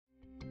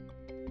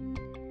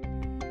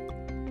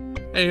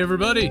Hey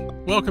everybody,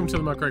 welcome to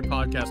the Muckrake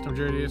Podcast. I'm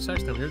Jerry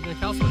Sexton. I'm here with Nick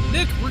Hauselman.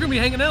 Nick, we're going to be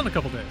hanging out in a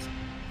couple days.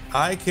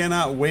 I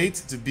cannot wait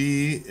to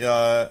be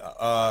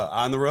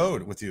on the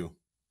road with you.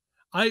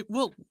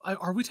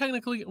 Are we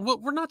technically, well,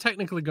 we're not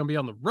technically going to be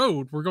on the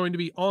road. We're going to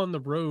be on the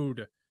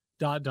road, ...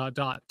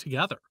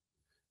 together.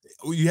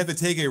 You have to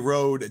take a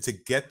road to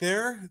get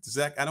there? Does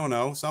that, I don't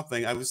know,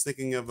 something. I was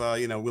thinking of,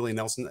 Willie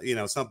Nelson,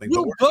 something.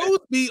 We'll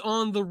both be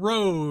on the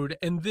road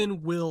and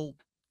then we'll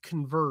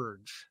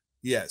converge.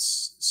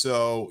 Yes.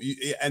 So,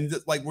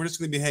 we're just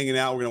going to be hanging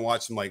out. We're going to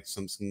watch some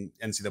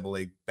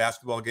NCAA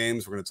basketball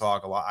games. We're going to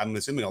talk a lot. I'm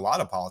assuming a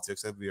lot of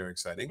politics. That'd be very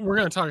exciting. We're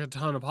going to talk a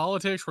ton of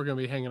politics. We're going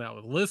to be hanging out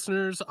with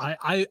listeners.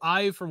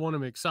 I for one,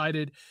 am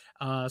excited.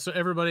 So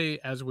everybody,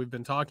 as we've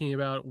been talking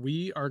about,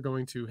 we are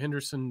going to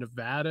Henderson,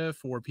 Nevada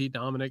for Pete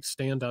Dominic's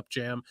stand-up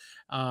jam,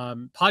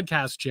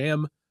 podcast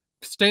jam,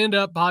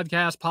 stand-up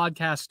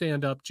podcast,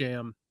 stand-up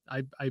jam.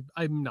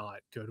 I'm not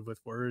good with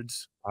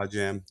words.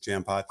 Jam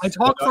pod. I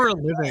talk for a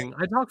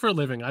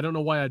living. I don't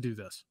know why I do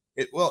this.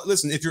 Well,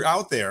 listen, if you're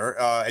out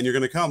there and you're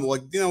going to come,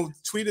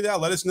 tweet it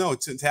out. Let us know.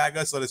 Tag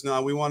us. Let us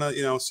know. We want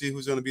to, see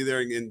who's going to be there.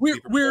 And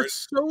we're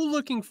so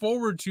looking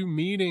forward to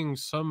meeting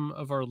some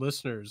of our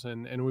listeners.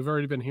 And we've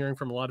already been hearing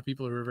from a lot of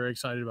people who are very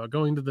excited about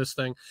going to this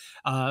thing.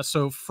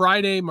 So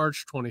Friday,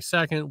 March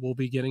 22nd, we'll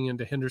be getting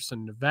into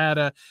Henderson,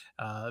 Nevada.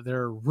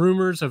 There are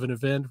rumors of an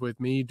event with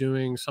me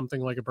doing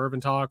something like a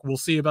bourbon talk. We'll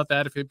see about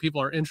that. If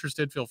people are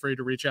interested, feel free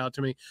to reach out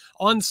to me.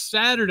 On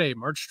Saturday,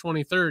 March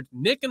 23rd,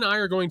 Nick and I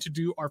are going to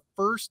do our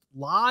first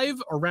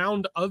live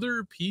around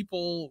other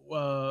people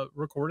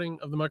recording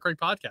of the Muckrake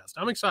Podcast.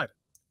 I'm excited.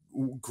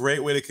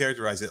 Great way to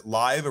characterize it.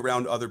 Live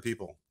around other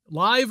people.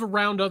 Live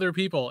around other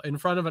people in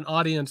front of an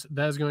audience.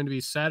 That is going to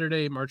be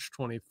Saturday, March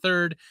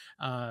 23rd.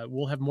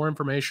 We'll have more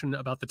information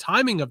about the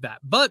timing of that.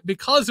 But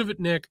because of it,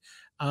 Nick,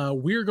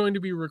 we're going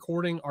to be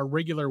recording our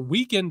regular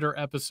Weekender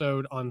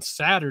episode on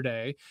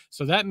Saturday.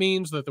 So that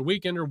means that the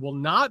Weekender will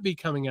not be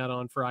coming out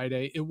on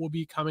Friday. It will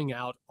be coming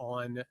out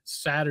on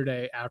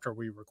Saturday after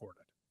we record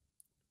it.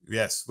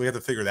 Yes, we have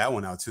to figure that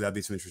one out too. That'd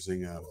be some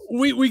interesting.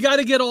 We got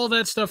to get all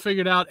that stuff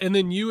figured out, and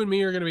then you and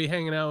me are going to be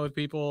hanging out with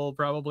people,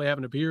 probably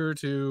having a beer or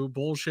two,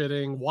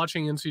 bullshitting,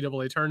 watching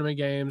NCAA tournament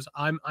games.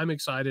 I'm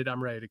excited.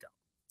 I'm ready to go.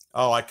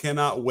 Oh, I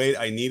cannot wait.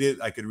 I need it.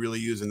 I could really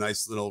use a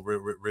nice little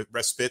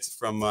respite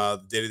from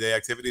the day-to-day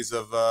activities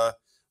of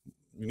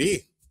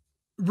me.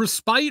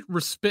 Respite.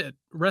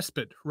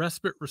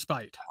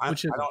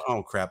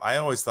 Oh crap. I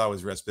always thought it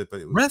was respite,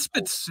 but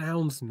respite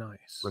sounds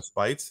nice.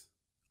 Respite.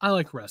 I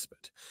like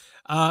respite.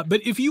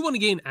 But if you want to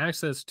gain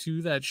access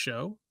to that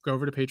show, go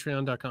over to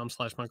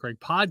patreon.com/Muckrake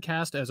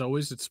Podcast. As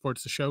always, it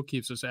supports the show,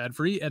 keeps us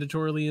ad-free,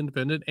 editorially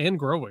independent, and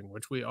growing,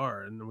 which we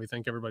are. And we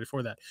thank everybody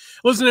for that.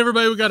 Listen,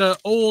 everybody, we got an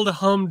old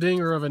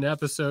humdinger of an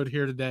episode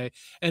here today.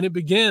 And it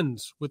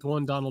begins with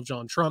one Donald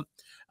John Trump.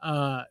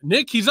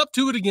 Nick, he's up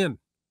to it again.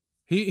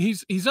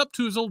 He's up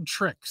to his old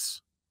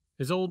tricks.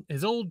 His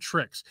old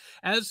tricks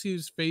as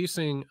he's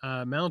facing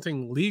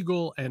mounting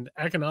legal and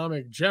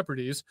economic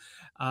jeopardies.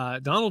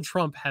 Donald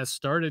Trump has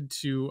started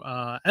to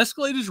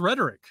escalate his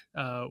rhetoric,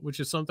 which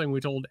is something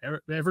we told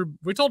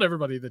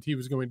everybody that he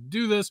was going to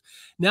do this.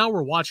 Now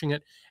we're watching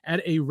it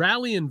at a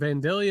rally in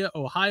Vandalia,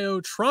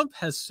 Ohio. Trump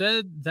has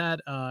said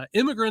that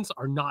immigrants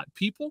are not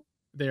people.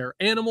 They're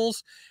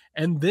animals.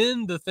 And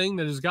then the thing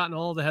that has gotten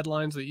all the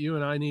headlines that you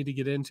and I need to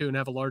get into and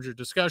have a larger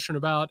discussion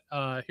about.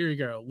 Here you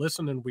go.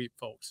 Listen and weep,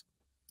 folks.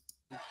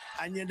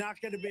 And you're not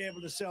going to be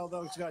able to sell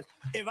those guns.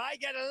 If I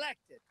get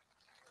elected,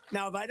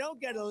 now, if I don't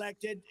get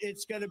elected,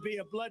 it's going to be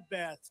a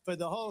bloodbath for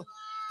the whole,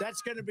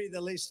 that's going to be the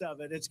least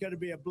of it. It's going to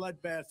be a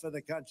bloodbath for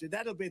the country.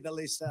 That'll be the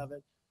least of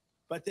it.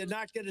 But they're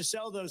not going to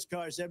sell those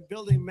cars. They're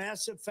building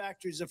massive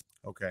factories of.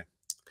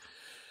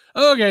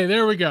 Okay,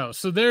 there we go.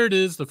 So there it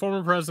is. The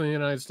former president of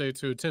the United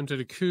States who attempted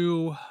a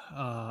coup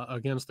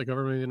against the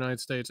government of the United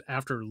States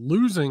after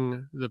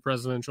losing the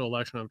presidential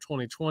election of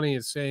 2020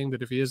 is saying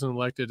that if he isn't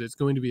elected, it's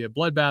going to be a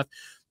bloodbath.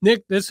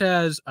 Nick, this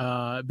has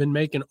been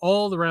making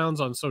all the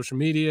rounds on social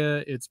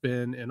media. It's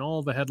been in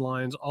all the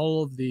headlines,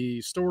 all of the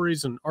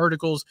stories and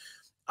articles.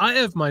 I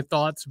have my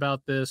thoughts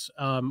about this.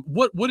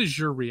 What is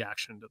your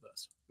reaction to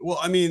this? Well,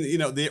 I mean,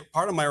 the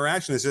part of my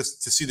reaction is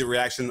just to see the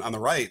reaction on the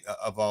right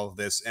of all of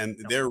this. And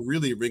they're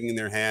really wringing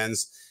their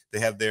hands.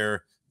 They have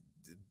their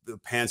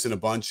pants in a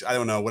bunch. I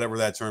don't know, whatever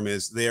that term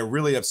is. They are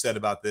really upset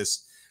about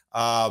this.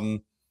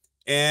 Trump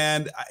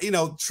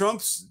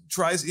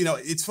tries,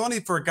 it's funny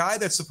for a guy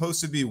that's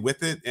supposed to be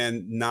with it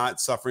and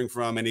not suffering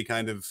from any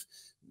kind of,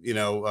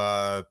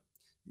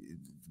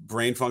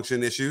 brain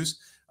function issues.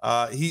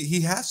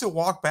 He has to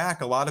walk back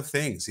a lot of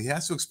things. He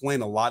has to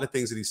explain a lot of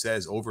things that he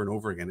says over and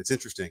over again. It's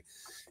interesting.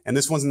 And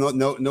this one's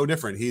no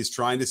different. He's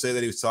trying to say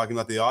that he was talking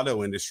about the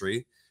auto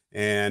industry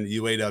and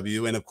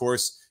UAW. And of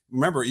course,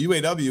 remember,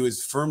 UAW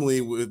is firmly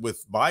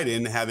with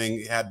Biden,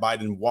 having had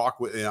Biden walk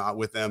with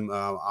them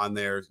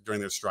during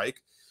their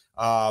strike.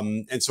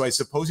 And so I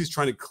suppose he's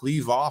trying to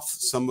cleave off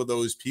some of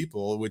those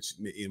people, which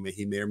he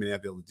may or may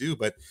not be able to do.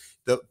 But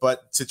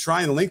to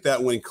try and link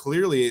that, when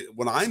clearly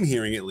what I'm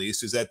hearing at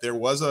least is that there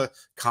was a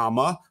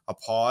comma, a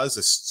pause,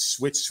 a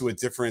switch to a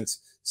different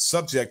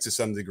subject to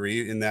some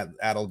degree in that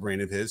addled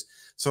brain of his.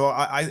 So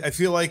I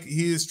feel like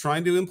he is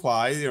trying to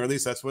imply, or at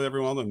least that's what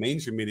everyone, the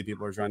mainstream media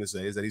people are trying to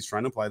say, is that he's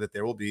trying to imply that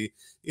there will be,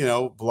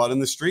 blood in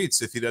the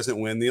streets if he doesn't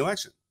win the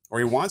election, or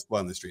he wants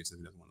blood in the streets if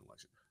he doesn't win the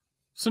election.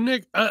 So,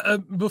 Nick,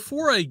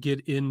 before I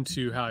get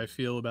into how I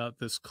feel about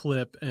this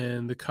clip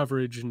and the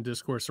coverage and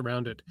discourse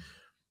around it,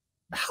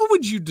 how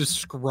would you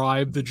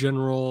describe the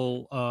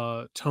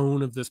general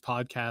tone of this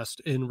podcast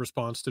in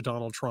response to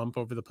Donald Trump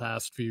over the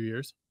past few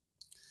years?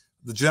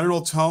 The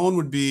general tone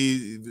would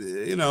be,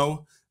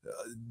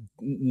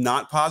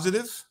 not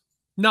positive.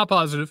 Not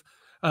positive.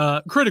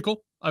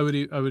 Critical, I would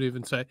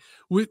even say.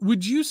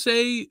 Would you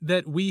say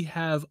that we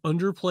have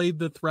underplayed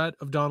the threat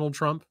of Donald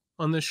Trump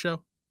on this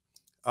show?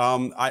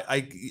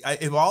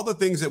 If all the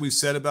things that we've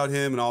said about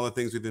him and all the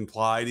things we've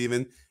implied,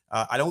 even,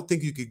 I don't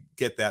think you could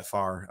get that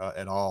far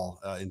at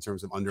all in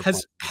terms of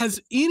underplaying. Has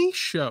any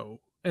show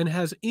and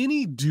has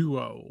any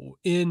duo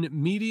in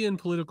media and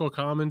political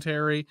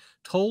commentary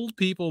told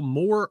people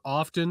more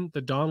often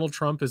that Donald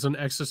Trump is an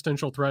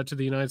existential threat to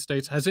the United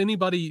States? Has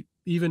anybody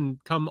even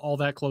come all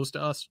that close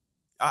to us?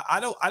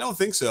 I don't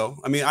think so.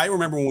 I mean, I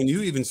remember when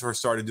you even first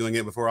started doing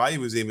it, before I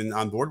was even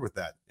on board with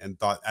that, and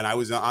I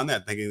was on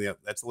that thinking that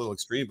that's a little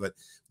extreme, but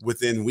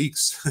within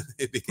weeks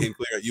it became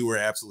clear that you were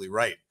absolutely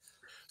right.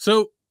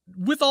 So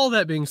with all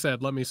that being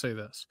said, let me say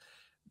this.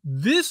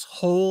 This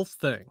whole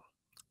thing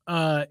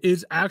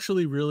is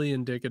actually really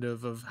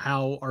indicative of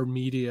how our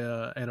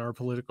media and our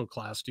political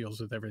class deals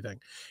with everything.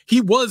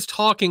 He was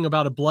talking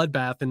about a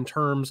bloodbath in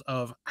terms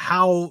of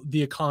how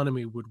the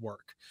economy would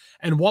work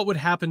and what would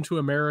happen to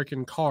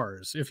American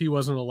cars if he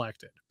wasn't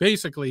elected.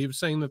 Basically, he was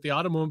saying that the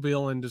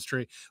automobile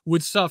industry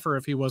would suffer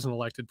if he wasn't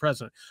elected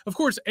president. Of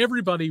course,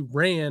 everybody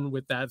ran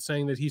with that,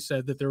 saying that he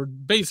said that there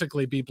would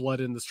basically be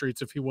blood in the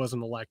streets if he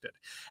wasn't elected.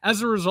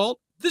 As a result,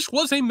 this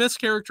was a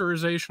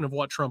mischaracterization of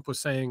what Trump was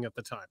saying at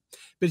the time.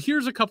 But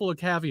here's a couple of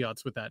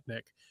caveats with that,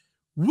 Nick.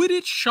 Would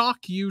it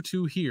shock you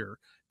to hear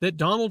that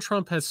Donald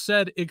Trump has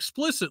said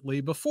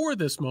explicitly before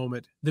this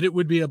moment that it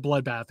would be a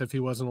bloodbath if he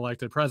wasn't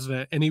elected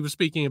president, and he was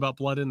speaking about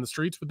blood in the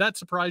streets? Would that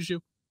surprise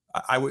you?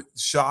 I would,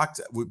 shocked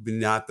would be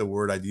not the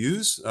word I'd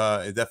use.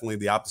 Definitely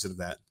the opposite of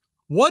that.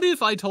 What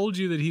if I told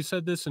you that he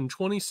said this in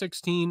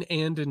 2016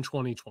 and in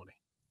 2020?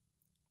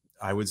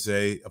 I would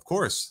say, of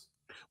course.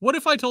 What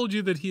if I told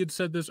you that he had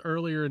said this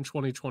earlier in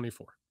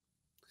 2024?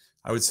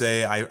 I would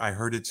say I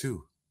heard it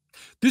too.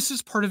 This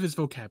is part of his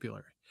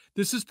vocabulary.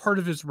 This is part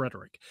of his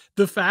rhetoric.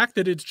 The fact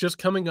that it's just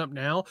coming up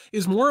now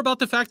is more about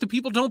the fact that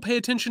people don't pay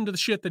attention to the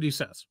shit that he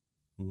says.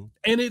 Mm-hmm.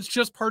 And it's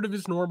just part of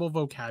his normal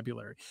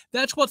vocabulary.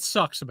 That's what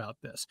sucks about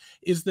this,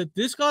 is that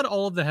this got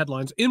all of the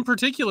headlines. In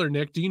particular,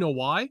 Nick, do you know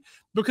why?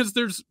 Because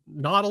there's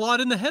not a lot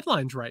in the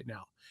headlines right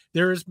now.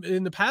 There is,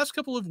 in the past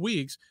couple of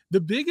weeks,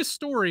 the biggest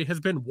story has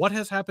been what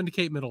has happened to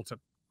Kate Middleton.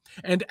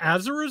 And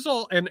as a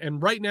result,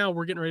 and right now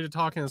we're getting ready to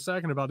talk in a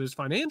second about his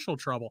financial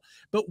trouble.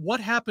 But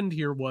what happened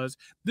here was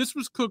this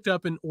was cooked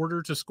up in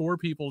order to score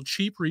people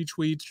cheap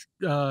retweets,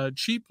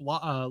 cheap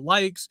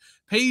likes,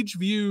 page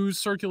views,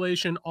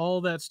 circulation,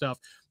 all that stuff.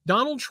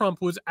 Donald Trump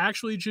was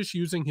actually just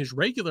using his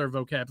regular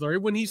vocabulary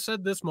when he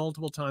said this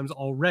multiple times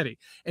already.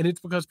 And it's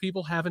because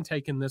people haven't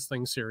taken this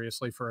thing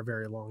seriously for a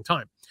very long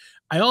time.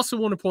 I also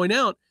want to point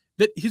out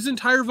that his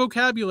entire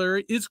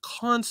vocabulary is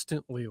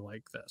constantly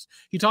like this.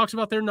 He talks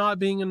about there not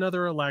being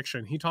another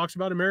election. He talks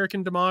about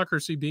American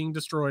democracy being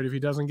destroyed if he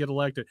doesn't get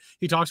elected.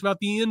 He talks about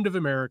the end of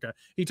America.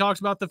 He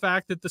talks about the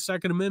fact that the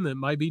Second Amendment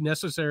might be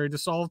necessary to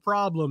solve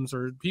problems,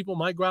 or people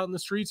might go out in the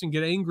streets and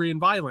get angry and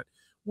violent.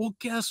 Well,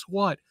 guess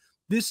what?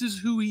 This is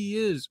who he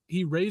is.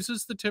 He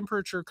raises the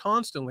temperature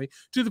constantly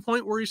to the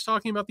point where he's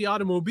talking about the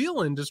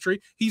automobile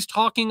industry. He's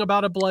talking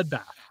about a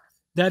bloodbath.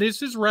 That is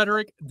his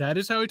rhetoric. That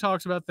is how he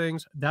talks about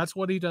things. That's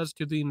what he does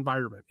to the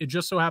environment. It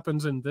just so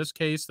happens in this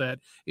case that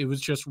it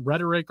was just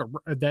rhetoric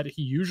that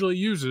he usually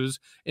uses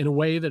in a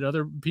way that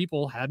other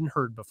people hadn't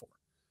heard before.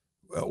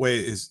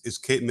 Wait, is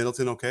Kate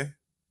Middleton okay?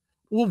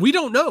 Well, we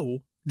don't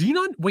know. Do you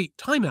not? Wait,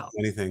 time out.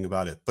 Anything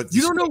about it? But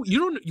you don't know. You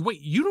don't. Wait.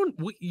 You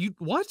don't. You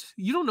what?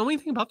 You don't know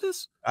anything about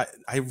this? I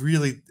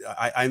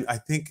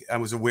think I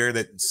was aware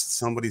that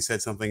somebody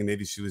said something, and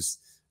maybe she was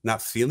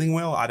not feeling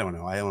well. I don't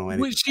know. I don't know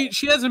anything. Well,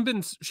 she hasn't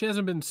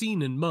been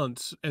seen in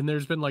months, and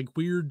there's been like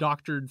weird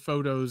doctored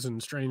photos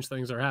and strange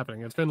things are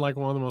happening. It's been like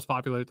one of the most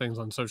popular things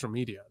on social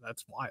media.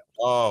 That's wild.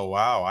 Oh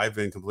wow, I've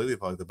been completely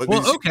followed. But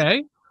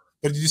okay.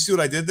 But did you see what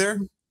I did there?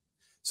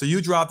 So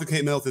you dropped the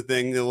Kate Middleton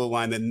thing, the little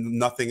line that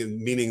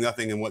nothing, meaning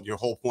nothing, and what your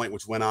whole point,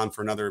 which went on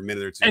for another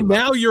minute or two. And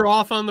now you're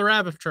off on the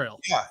rabbit trail.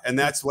 Yeah, and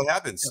that's what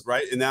happens,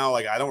 right? And now,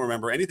 like, I don't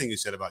remember anything you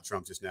said about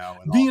Trump just now.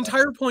 The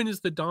entire point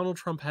is that Donald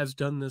Trump has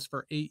done this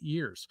for 8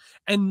 years.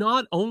 And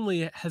not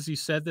only has he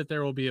said that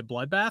there will be a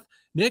bloodbath,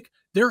 Nick,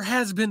 there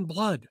has been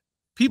blood.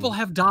 People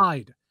have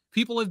died.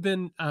 People have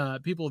been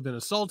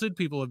assaulted.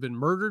 People have been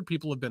murdered.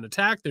 People have been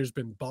attacked. There's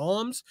been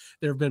bombs.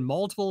 There have been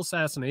multiple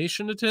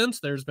assassination attempts.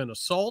 There's been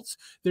assaults.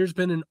 There's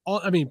been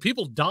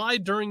people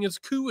died during his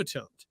coup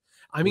attempt.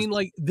 I mean,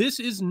 like, this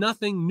is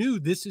nothing new.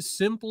 This is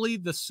simply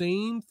the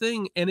same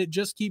thing, and it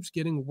just keeps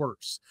getting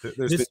worse.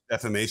 There's been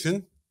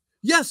defamation.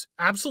 Yes,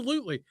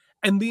 absolutely.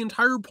 And the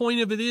entire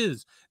point of it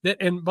is that,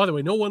 and by the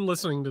way, no one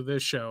listening to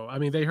this show, I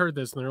mean, they heard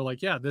this and they're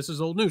like, yeah, this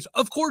is old news.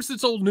 Of course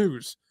it's old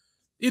news.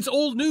 It's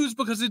old news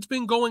because it's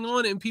been going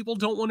on and people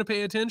don't want to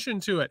pay attention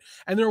to it.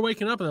 And they're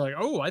waking up and they're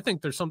like, oh, I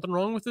think there's something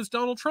wrong with this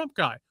Donald Trump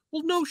guy.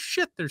 Well, no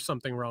shit, there's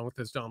something wrong with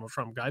this Donald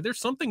Trump guy. There's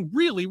something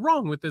really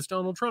wrong with this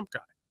Donald Trump guy.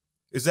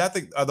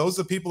 Are those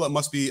the people that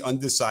must be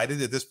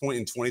undecided at this point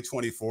in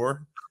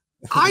 2024?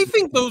 I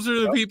think those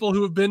are the people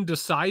who have been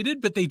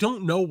decided, but they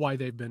don't know why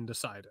they've been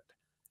decided.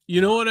 You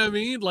know what I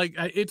mean? Like,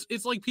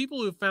 it's like people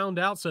who found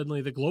out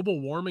suddenly that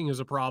global warming is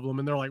a problem,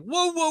 and they're like,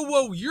 whoa, whoa,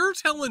 whoa, you're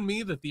telling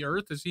me that the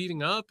earth is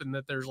heating up and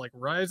that there's like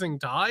rising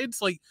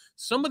tides? Like,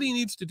 somebody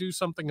needs to do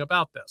something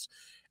about this.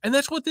 And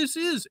that's what this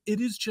is. It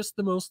is just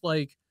the most,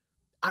 like,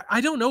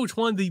 I don't know, it's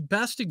one of the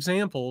best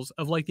examples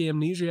of like the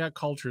amnesiac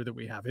culture that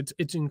we have.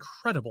 It's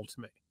incredible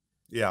to me.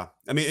 Yeah.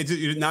 I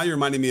mean, now you're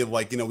reminding me of,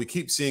 like, we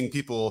keep seeing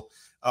people.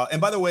 And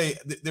by the way,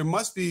 there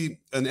must be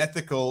an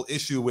ethical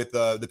issue with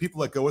the people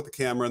that go with the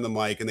camera and the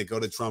mic and they go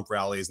to Trump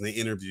rallies and they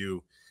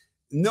interview,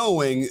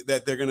 knowing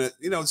that they're going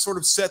to, sort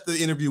of set the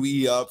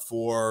interviewee up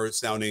for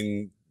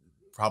sounding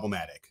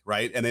problematic,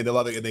 right? And they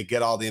love it and they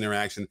get all the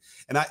interaction.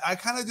 And I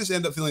kind of just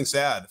end up feeling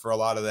sad for a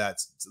lot of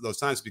those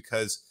times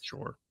because,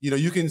 sure,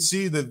 you can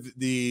see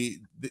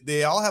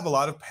they all have a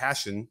lot of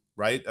passion,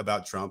 right,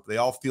 about Trump. They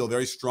all feel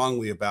very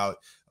strongly about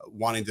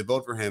wanting to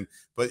vote for him,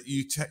 but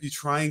you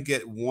try and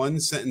get one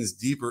sentence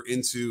deeper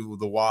into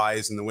the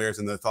whys and the wheres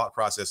and the thought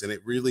process, and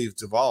it really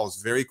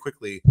devolves very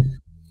quickly.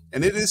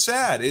 And it is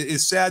sad. It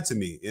is sad to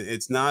me.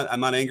 It's not. I'm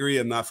not angry.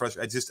 I'm not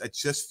frustrated. I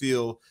just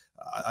feel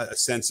a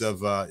sense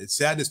of it's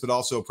sadness, but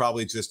also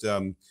probably just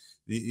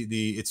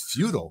it's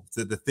futile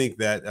to think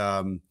that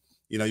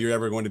you're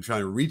ever going to try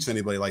to reach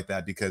anybody like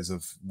that because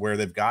of where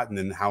they've gotten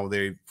and how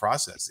they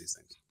process these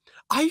things.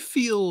 I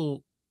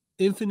feel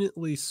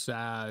infinitely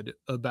sad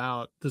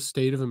about the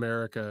state of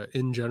America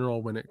in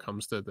general when it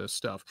comes to this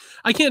stuff.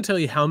 I can't tell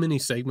you how many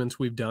segments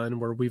we've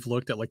done where we've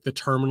looked at like the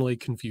terminally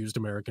confused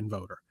American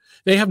voter.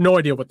 They have no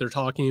idea what they're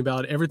talking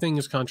about. Everything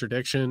is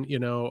contradiction.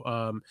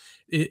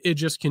 It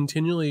just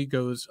continually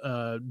goes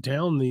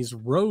down these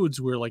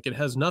roads where like it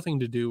has nothing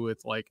to do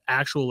with like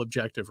actual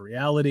objective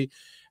reality.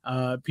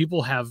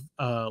 People have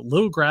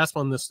little grasp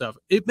on this stuff.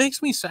 It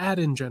makes me sad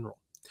in general.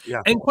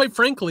 Yeah. And quite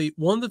frankly,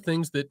 one of the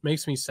things that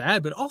makes me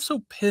sad, but also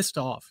pissed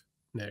off,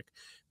 Nick,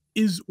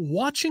 is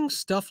watching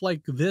stuff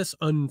like this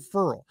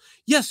unfurl.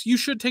 Yes, you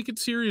should take it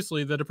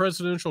seriously that a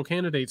presidential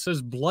candidate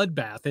says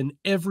bloodbath in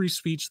every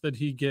speech that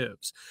he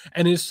gives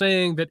and is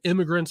saying that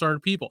immigrants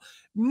aren't people.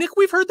 Nick,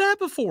 we've heard that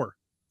before.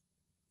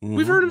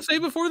 We've heard him say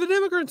before that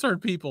immigrants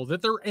aren't people,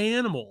 that they're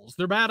animals,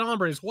 they're bad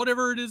hombres,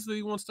 whatever it is that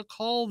he wants to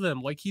call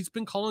them. Like, he's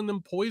been calling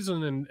them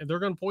poison and they're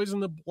going to poison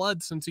the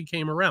blood since he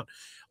came around.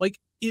 Like,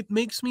 it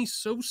makes me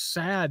so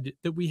sad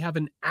that we have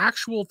an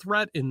actual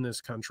threat in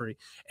this country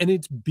and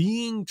it's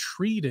being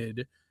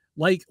treated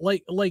like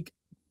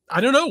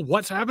I don't know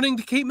what's happening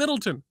to Kate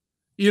Middleton.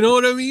 You know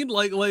what I mean?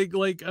 Like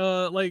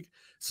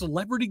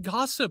celebrity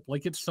gossip.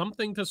 Like, it's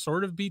something to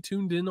sort of be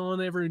tuned in on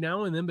every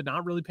now and then, but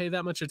not really pay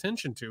that much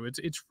attention to.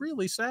 It's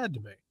really sad to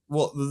me.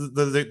 Well,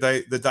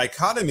 the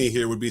dichotomy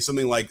here would be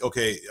something like,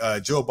 okay,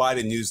 Joe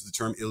Biden used the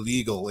term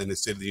illegal in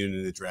his State of the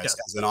Union address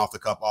as an off the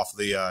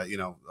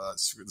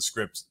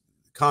script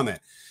comment.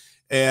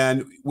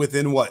 And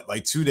within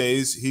like 2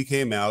 days, he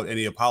came out and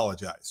he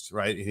apologized,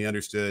 right? He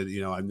understood,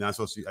 I'm not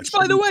supposed to.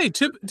 By the way,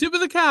 tip of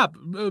the cap,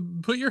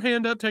 put your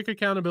hand up, take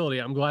accountability.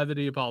 I'm glad that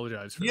he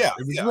apologized for that.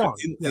 It was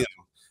wrong.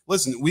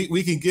 Listen,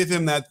 we can give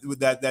him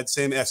that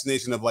same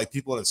estimation of like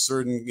people at a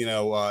certain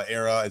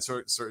era and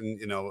certain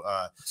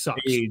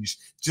age.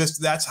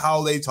 Just that's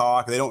how they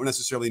talk. They don't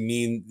necessarily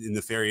mean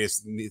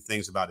nefarious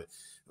things about it.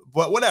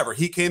 But whatever,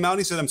 he came out and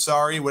he said, I'm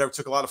sorry, whatever,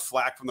 took a lot of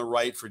flack from the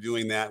right for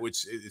doing that,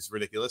 which is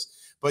ridiculous.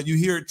 But you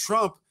hear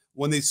Trump,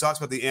 when he talks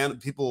about the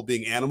people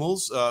being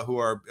animals who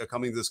are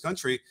coming to this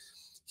country,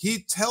 he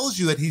tells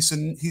you that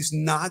he's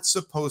not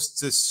supposed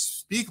to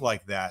speak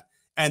like that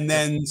and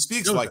then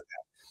speaks like that.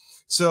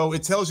 So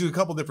it tells you a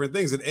couple different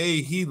things that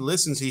he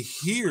listens, he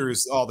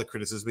hears all the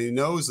criticism, he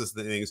knows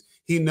the things,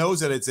 he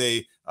knows that it's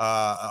a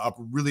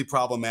really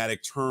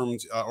problematic term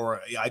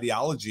or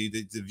ideology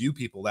to view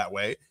people that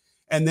way.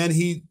 And then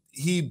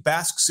he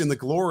basks in the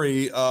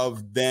glory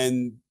of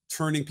then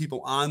turning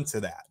people on to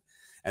that.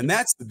 And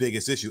that's the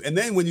biggest issue. And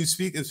then when you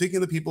speaking to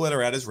the people that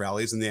are at his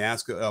rallies and they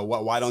ask,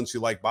 why don't you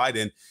like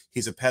Biden?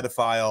 He's a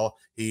pedophile.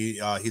 He's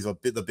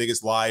the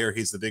biggest liar.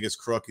 He's the biggest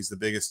crook. He's the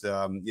biggest,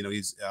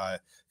 he's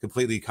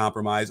completely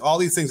compromised. All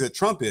these things that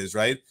Trump is,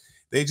 right?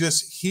 They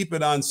just heap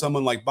it on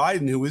someone like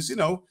Biden, who is,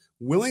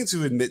 willing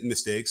to admit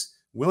mistakes,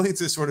 willing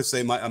to sort of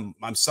say,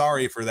 I'm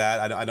sorry for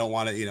that. I don't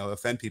want to,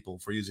 offend people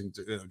for using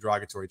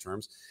derogatory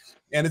terms.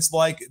 And it's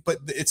like, but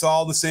it's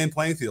all the same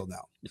playing field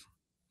now.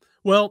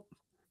 Well,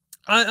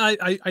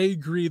 I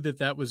agree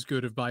that was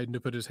good of Biden to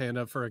put his hand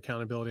up for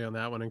accountability on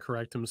that one and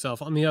correct himself.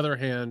 On the other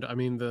hand, I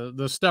mean,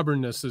 the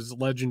stubbornness is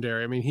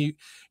legendary. I mean,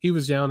 he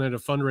was down at a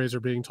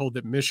fundraiser being told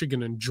that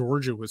Michigan and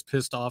Georgia was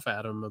pissed off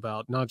at him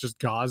about not just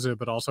Gaza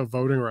but also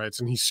voting rights,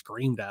 and he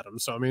screamed at him.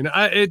 So I mean,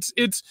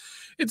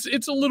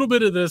 it's a little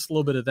bit of this, a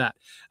little bit of that.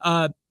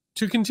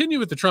 To continue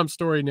with the Trump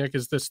story, Nick,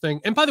 is this thing.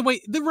 And by the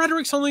way, the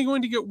rhetoric's only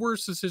going to get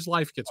worse as his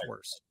life gets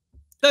worse.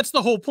 That's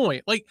the whole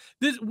point. Like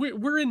this,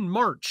 we're in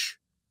March.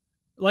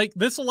 Like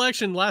this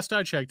election, last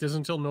I checked, is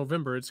until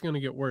November. It's going to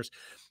get worse.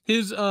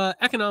 His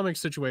economic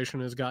situation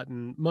has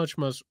gotten much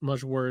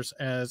worse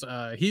as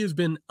he has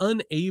been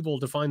unable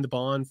to find the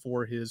bond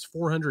for his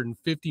 $450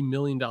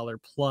 million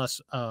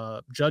plus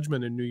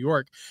judgment in New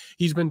York.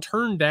 He's been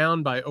turned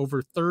down by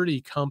over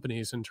 30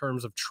 companies in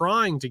terms of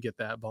trying to get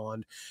that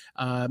bond.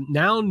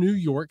 Now New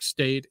York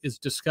State is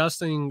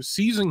discussing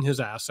seizing his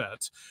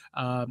assets,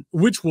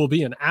 which will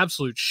be an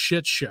absolute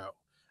shit show.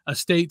 A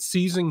state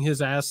seizing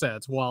his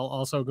assets while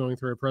also going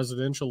through a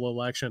presidential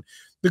election.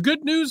 The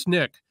good news,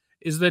 Nick,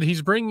 is that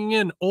he's bringing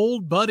in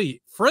old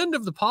buddy, friend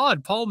of the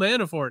pod, Paul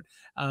Manafort,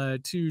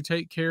 to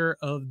take care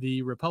of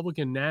the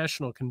Republican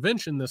National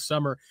Convention this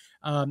summer.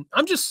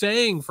 I'm just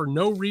saying, for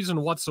no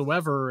reason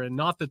whatsoever, and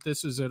not that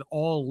this is at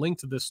all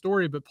linked to this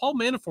story, but Paul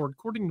Manafort,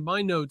 according to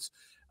my notes,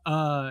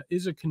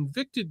 is a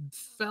convicted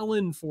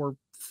felon for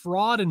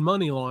fraud and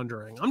money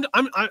laundering.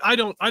 I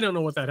don't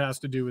know what that has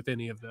to do with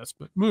any of this,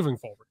 but moving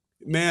forward.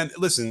 Man,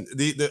 listen,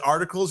 the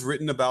articles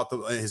written about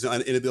his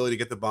inability to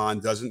get the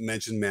bond doesn't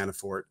mention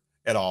Manafort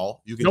at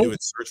all. You can do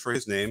it, search for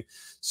his name.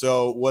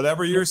 So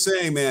whatever you're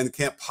saying, man,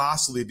 can't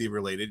possibly be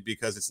related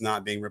because it's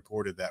not being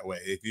reported that way.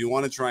 If you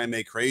want to try and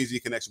make crazy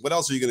connections, what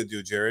else are you going to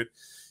do, Jared?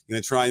 You're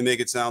going to try and make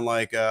it sound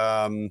like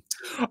are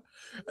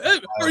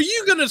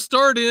you going to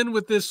start in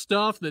with this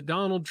stuff that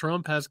Donald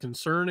Trump has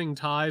concerning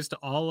ties to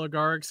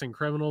oligarchs and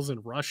criminals in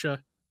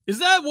Russia? Is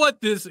that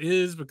what this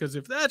is? Because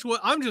if that's what,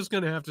 I'm just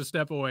going to have to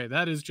step away.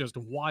 That is just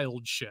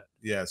wild shit.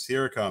 Yes,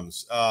 here it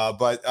comes.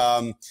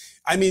 I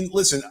mean,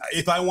 listen,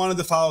 if I wanted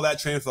to follow that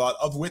train of thought,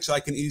 of which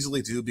I can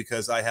easily do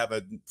because I have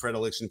a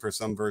predilection for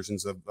some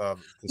versions of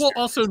well,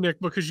 also, Nick,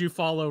 because you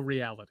follow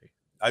reality.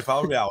 I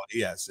follow reality,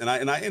 yes, and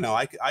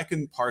I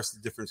can parse the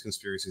different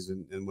conspiracies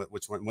and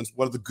which one,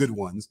 what are the good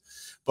ones,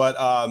 but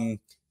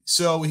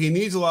so he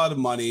needs a lot of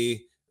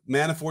money.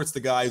 Manafort's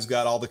the guy who's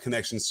got all the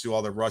connections to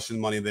all the Russian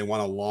money they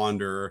want to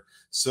launder,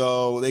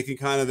 so they can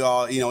kind of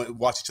all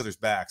watch each other's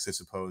backs, I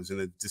suppose, in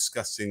a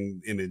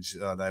disgusting image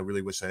that I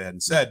really wish I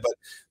hadn't said.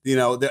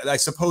 But I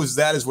suppose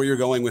that is where you're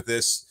going with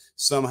this.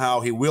 Somehow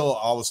he will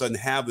all of a sudden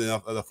have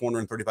enough of the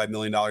 $435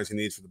 million he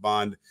needs for the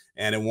bond,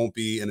 and it won't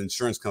be an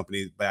insurance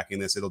company backing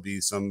this. It'll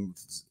be some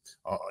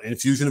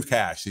infusion of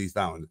cash he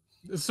found.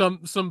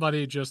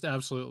 Somebody just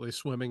absolutely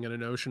swimming in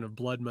an ocean of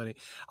blood money.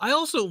 I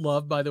also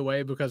love, by the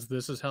way, because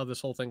this is how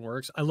this whole thing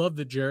works, I love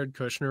that Jared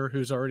Kushner,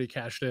 who's already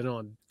cashed in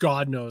on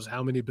God knows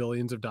how many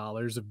billions of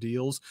dollars of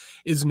deals,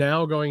 is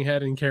now going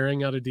ahead and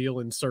carrying out a deal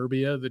in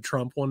Serbia that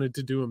Trump wanted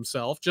to do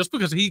himself just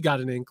because he got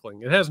an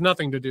inkling. It has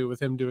nothing to do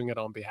with him doing it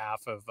on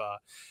behalf of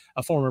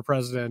a former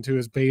president who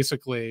has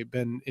basically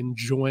been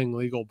enjoying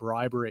legal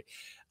bribery.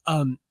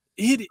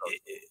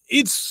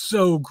 It's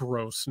so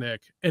gross,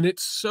 Nick, and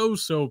it's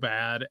so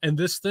bad. And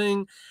this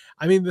thing,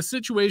 I mean, the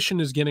situation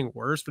is getting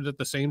worse, but at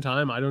the same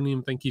time, I don't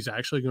even think he's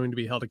actually going to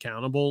be held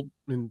accountable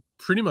in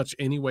pretty much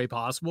any way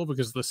possible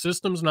because the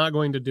system's not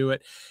going to do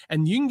it.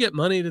 And you can get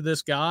money to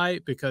this guy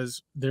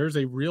because there's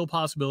a real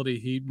possibility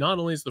he not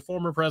only is the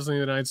former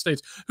president of the United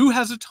States, who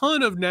has a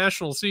ton of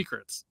national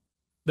secrets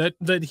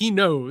that he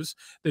knows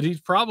that he's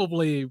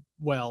probably,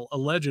 well,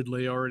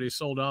 allegedly already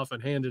sold off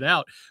and handed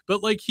out.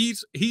 But like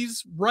he's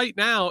right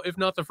now, if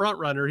not the front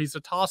runner, he's a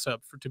toss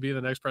up to be the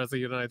next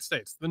president of the United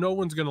States. No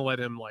one's going to let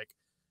him like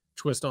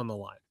twist on the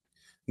line.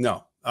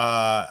 No,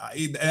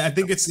 I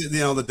think it's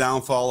the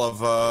downfall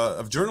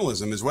of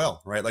journalism as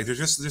well, right? Like there's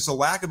just a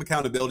lack of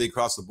accountability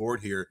across the board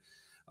here.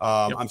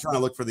 Yep. I'm trying to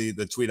look for the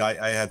tweet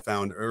I had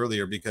found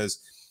earlier because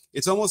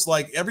it's almost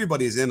like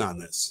everybody's in on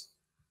this.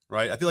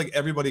 Right. I feel like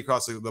everybody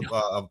across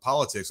the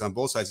politics on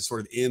both sides is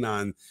sort of in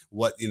on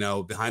what,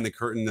 behind the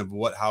curtain of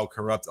how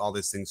corrupt all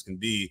these things can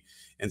be.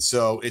 And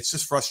so it's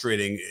just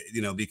frustrating,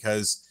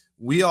 because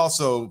we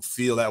also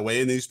feel that way.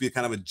 And there used to be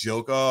kind of a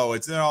joke. Oh,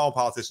 it's all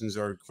politicians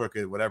are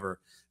crooked, whatever.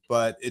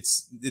 But it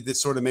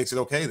sort of makes it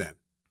okay then.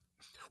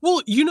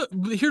 Well,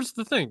 here's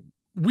the thing.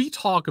 We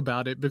talk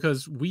about it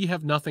because we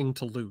have nothing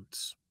to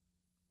lose.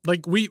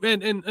 Like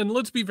and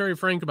let's be very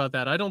frank about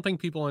that. I don't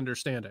think people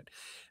understand it.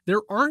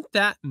 There aren't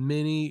that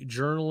many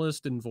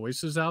journalists and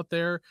voices out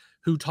there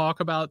who talk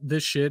about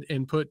this shit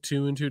and put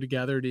 2 and 2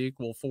 together to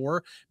equal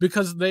 4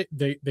 because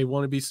they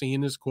want to be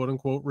seen as quote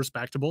unquote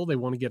respectable. They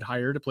want to get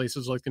hired at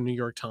places like the New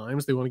York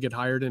Times. They want to get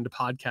hired into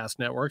podcast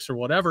networks or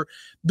whatever.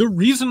 The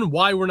reason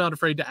why we're not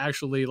afraid to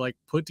actually like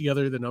put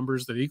together the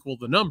numbers that equal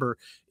the number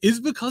is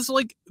because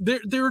like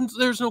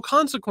there's no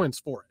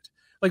consequence for it.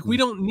 Like, we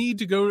don't need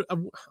to go.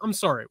 I'm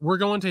sorry. We're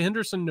going to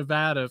Henderson,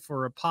 Nevada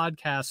for a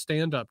podcast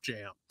stand-up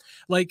jam.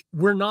 Like,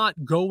 we're not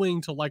going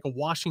to like a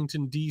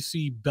Washington,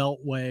 D.C.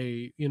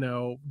 Beltway,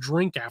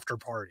 drink after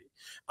party.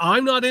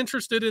 I'm not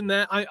interested in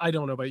that. I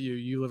don't know about you.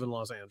 You live in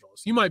Los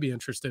Angeles. You might be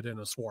interested in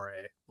a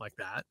soiree like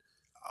that.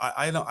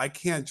 I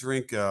can't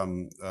drink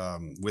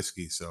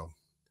whiskey, so.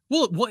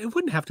 Well, it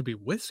wouldn't have to be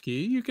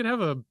whiskey. You could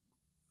have a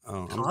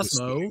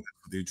Cosmo.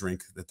 Do you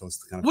drink at those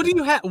kind of What do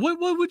you have? What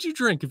would you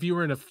drink if you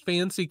were in a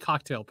fancy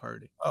cocktail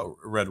party? Oh,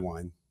 red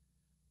wine.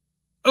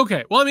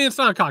 Okay, well, I mean, it's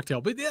not a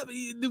cocktail, but yeah,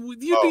 you'd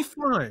be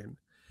fine.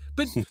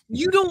 But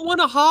you don't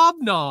want to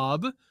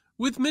hobnob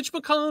with Mitch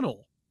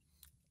McConnell.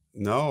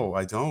 No,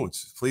 I don't.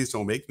 Please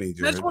don't make me,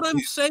 Jared. That's what I'm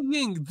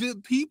saying. The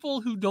people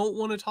who don't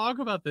want to talk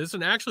about this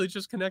and actually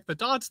just connect the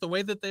dots the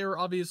way that they are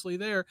obviously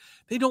there,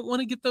 they don't want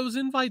to get those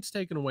invites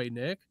taken away,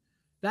 Nick.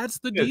 That's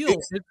the deal.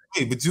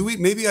 Hey, but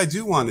maybe I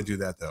do want to do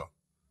that, though.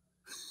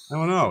 I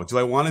don't know. Do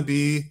I want to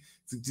be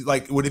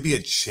like, would it be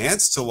a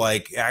chance to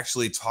like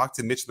actually talk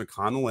to Mitch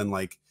McConnell and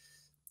like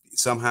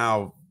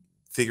somehow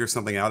figure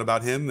something out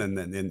about him and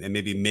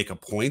maybe make a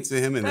point to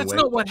him? That's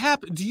not what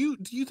happened. Do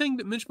you think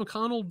that Mitch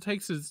McConnell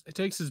takes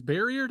his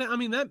barrier down? I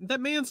mean,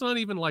 that man's not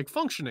even like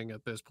functioning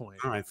at this point.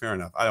 All right, fair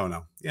enough. I don't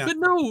know. Yeah, but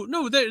no,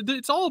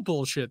 it's all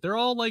bullshit. They're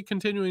all like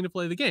continuing to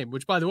play the game.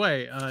 Which, by the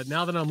way,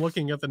 now that I'm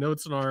looking at the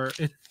notes in our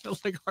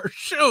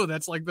show,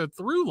 that's like the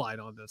through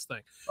line on this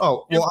thing.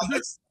 Oh well,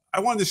 I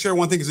wanted to share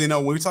one thing because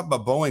when we talked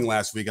about Boeing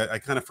last week, I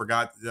kind of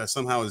forgot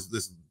somehow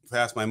this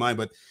passed my mind,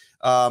 but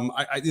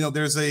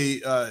there's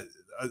a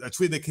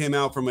tweet that came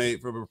out from a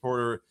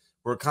reporter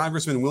where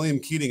Congressman William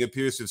Keating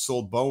appears to have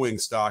sold Boeing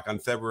stock on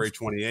February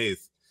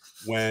 28th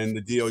when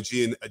the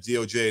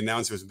DOJ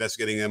announced it was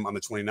investigating him on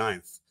the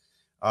 29th.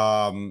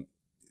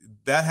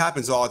 That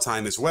happens all the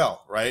time as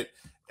well, right?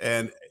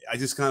 And I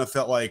just kind of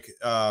felt like,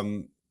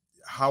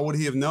 how would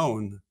he have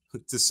known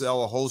to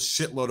sell a whole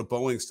shitload of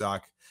Boeing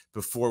stock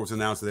before it was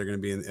announced that they're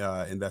going to be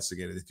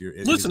investigated?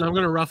 Listen, I'm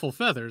going to ruffle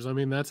feathers. I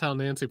mean, that's how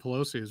Nancy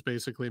Pelosi has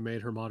basically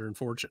made her modern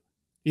fortune.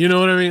 You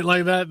know what I mean?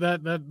 Like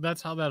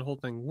that's how that whole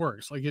thing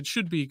works. Like, it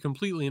should be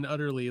completely and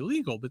utterly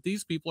illegal, but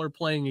these people are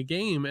playing a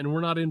game and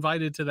we're not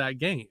invited to that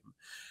game.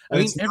 I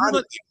mean,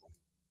 everybody.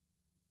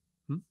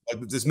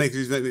 Just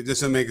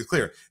to make it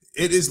clear,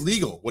 it is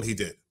legal what he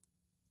did.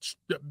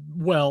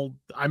 Well,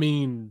 I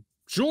mean,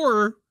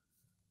 sure,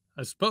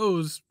 I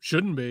suppose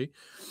shouldn't be,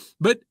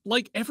 but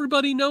like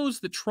everybody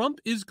knows that Trump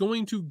is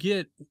going to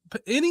get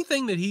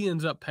anything that he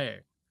ends up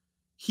paying.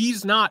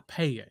 He's not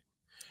paying.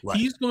 Right.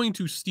 He's going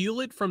to steal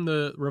it from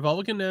the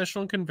Republican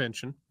National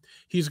Convention.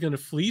 He's going to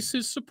fleece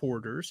his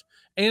supporters.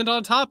 And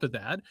on top of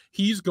that,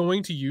 he's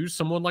going to use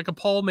someone like a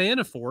Paul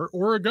Manafort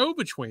or a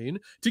go-between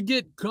to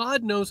get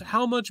God knows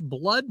how much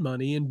blood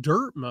money and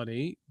dirt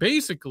money,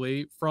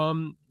 basically,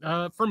 from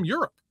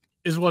Europe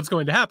is what's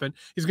going to happen.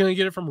 He's going to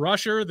get it from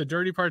Russia, the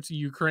dirty parts of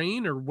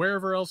Ukraine, or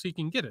wherever else he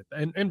can get it.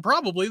 And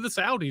probably the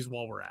Saudis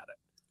while we're at it.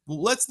 Well,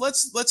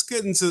 let's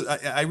get into.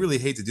 I really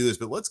hate to do this,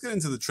 but let's get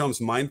into the Trump's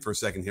mind for a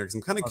second here, because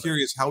I'm kind of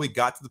curious how he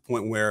got to the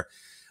point where,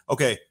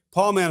 okay,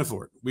 Paul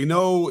Manafort, we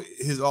know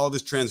all of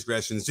his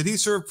transgressions. Did he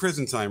serve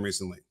prison time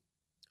recently?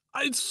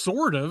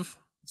 Sort of,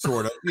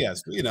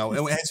 yes.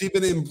 And has he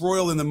been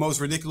embroiled in the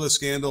most ridiculous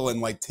scandal and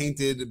like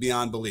tainted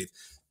beyond belief?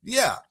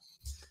 Yeah.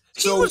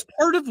 So, he was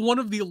part of one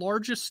of the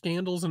largest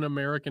scandals in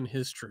American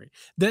history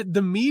that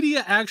the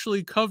media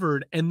actually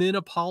covered and then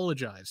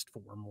apologized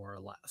for, more or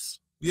less.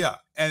 Yeah,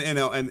 and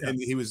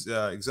he was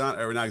not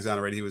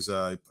exonerated. He was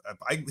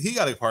he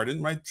got a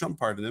pardon, right? Trump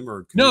pardoned him,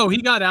 or no?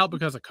 He got out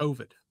because of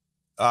COVID.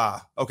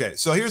 Okay.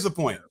 So here's the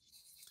point.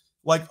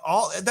 Like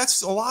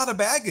that's a lot of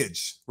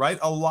baggage, right?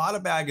 A lot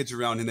of baggage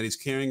around him that he's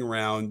carrying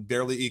around.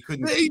 Barely, he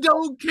couldn't. They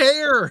don't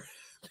care.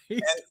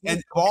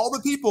 And all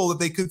the people that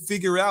they could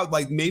figure out,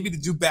 like maybe to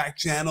do back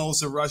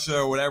channels to Russia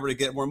or whatever to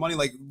get more money,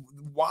 like.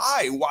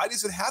 Why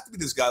does it have to be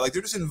this guy? Like,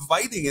 they're just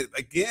inviting it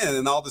again,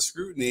 and all the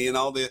scrutiny and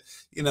all the,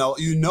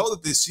 that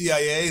the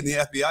CIA and the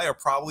FBI are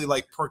probably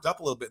like perked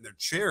up a little bit in their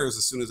chairs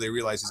as soon as they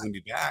realize he's going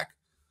to be back.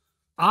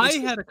 I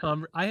had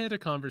a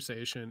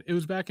conversation. It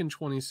was back in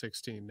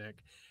 2016,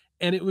 Nick,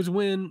 and it was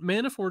when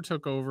Manafort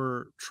took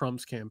over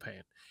Trump's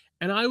campaign.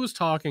 And I was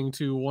talking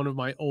to one of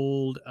my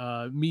old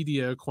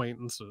media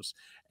acquaintances,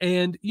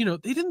 and,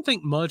 they didn't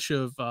think much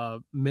of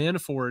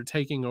Manafort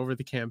taking over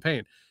the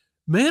campaign.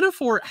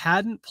 Manafort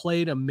hadn't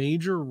played a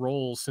major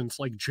role since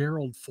like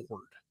Gerald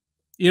Ford,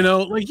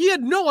 like he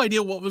had no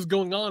idea what was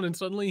going on. And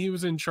suddenly he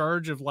was in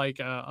charge of like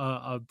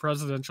a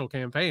presidential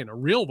campaign, a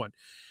real one.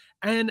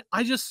 And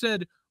I just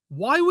said,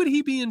 why would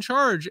he be in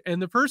charge?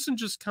 And the person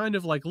just kind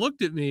of like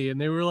looked at me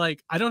and they were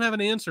like, I don't have an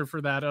answer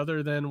for that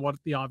other than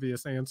what the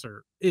obvious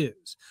answer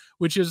is,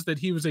 which is that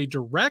he was a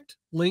direct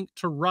link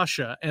to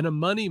Russia and a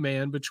money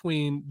man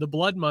between the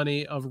blood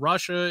money of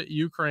Russia,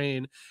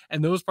 Ukraine,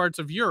 and those parts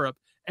of Europe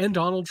and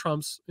Donald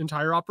Trump's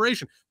entire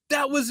operation.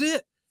 That was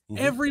it.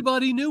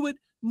 Everybody knew it.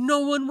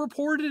 No one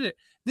reported it.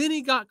 Then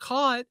he got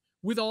caught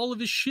with all of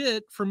his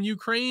shit from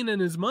Ukraine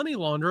and his money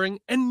laundering,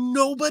 and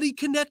nobody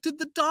connected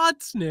the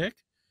dots, Nick.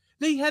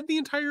 They had the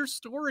entire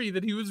story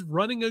that he was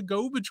running a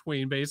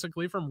go-between,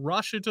 basically, from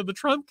Russia to the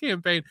Trump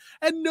campaign,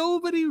 and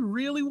nobody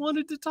really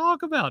wanted to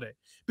talk about it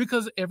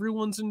because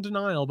everyone's in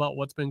denial about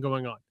what's been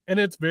going on. And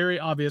it's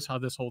very obvious how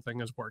this whole thing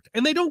has worked.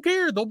 And they don't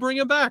care. They'll bring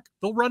it back.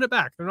 They'll run it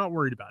back. They're not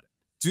worried about it.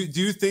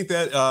 Do you think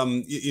that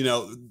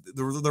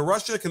the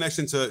Russia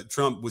connection to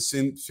Trump was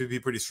seen to be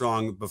pretty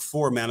strong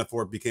before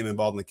Manafort became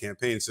involved in the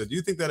campaign? So do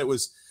you think that it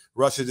was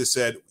Russia just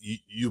said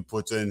you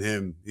put in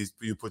him,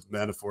 you put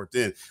Manafort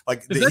in?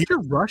 Like, is that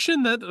your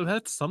Russian?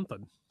 That's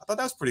something. I thought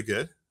that was pretty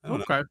good. I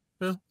don't know.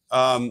 Yeah.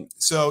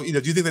 So, do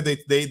you think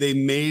that they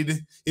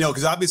made,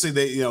 because obviously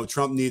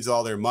Trump needs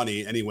all their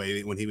money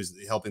anyway when he was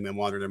helping them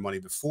launder their money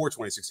before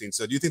 2016.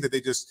 So do you think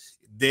that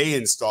they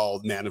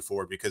installed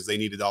Manafort because they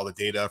needed all the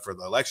data for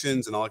the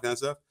elections and all that kind of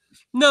stuff?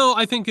 No,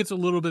 I think it's a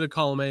little bit of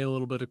column A, a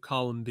little bit of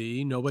column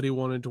B. Nobody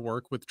wanted to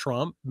work with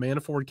Trump.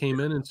 Manafort came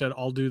in and said,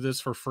 I'll do this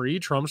for free.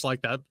 Trump's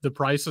like, that the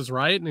price is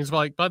right. And he's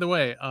like, by the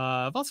way,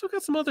 I've also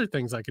got some other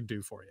things I could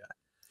do for you.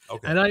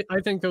 Okay. And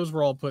I think those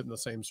were all put in the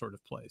same sort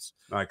of place.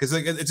 All right, because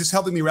it's just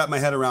helping me wrap my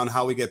head around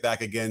how we get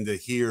back again to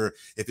hear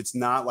if it's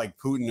not like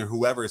Putin or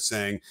whoever is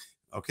saying,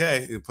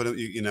 okay,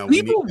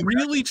 people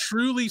really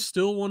truly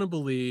still want to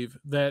believe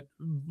that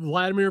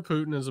Vladimir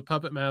Putin is a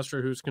puppet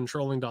master who's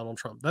controlling Donald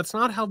Trump. That's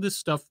not how this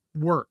stuff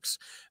works.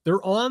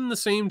 They're on the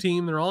same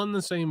team. They're on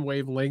the same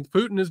wavelength.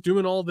 Putin is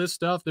doing all this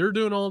stuff. They're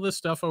doing all this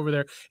stuff over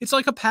there. It's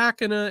like a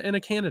PAC and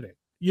a candidate.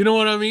 You know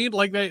what I mean?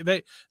 Like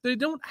they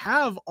don't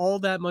have all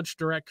that much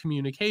direct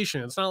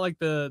communication. It's not like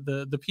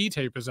the P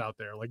tape is out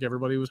there like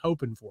everybody was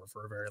hoping for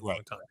a very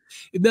long time.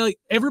 Like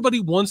everybody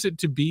wants it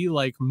to be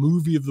like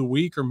movie of the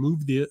week or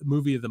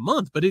movie of the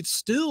month, but it's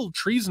still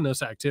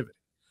treasonous activity.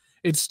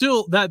 It's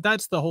still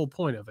that's the whole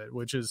point of it,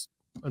 which is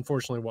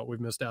unfortunately what we've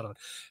missed out on.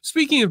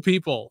 Speaking of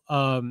people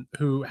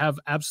who have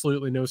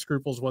absolutely no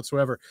scruples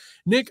whatsoever,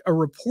 Nick, a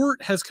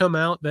report has come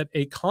out that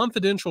a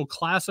confidential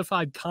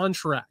classified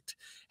contract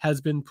has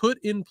been put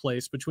in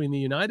place between the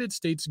United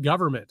States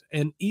government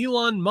and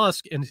Elon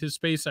Musk and his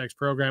SpaceX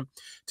program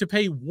to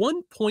pay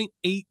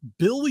 $1.8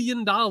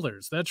 billion.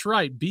 That's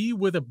right, B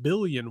with a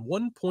billion,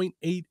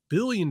 $1.8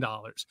 billion,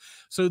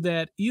 so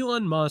that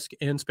Elon Musk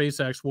and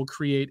SpaceX will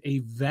create a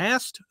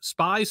vast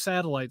spy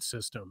satellite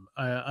system,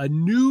 a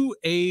new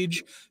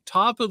age,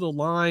 top of the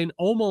line,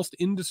 almost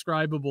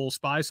indescribable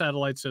spy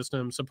satellite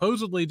system,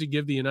 supposedly to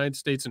give the United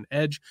States an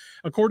edge.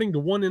 According to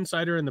one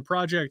insider in the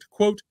project,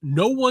 quote,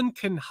 no one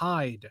can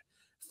hide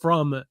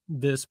from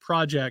this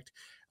project.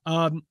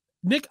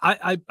 Nick,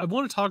 I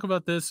want to talk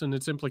about this and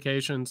its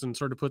implications and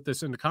sort of put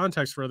this into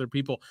context for other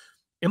people.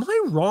 Am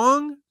I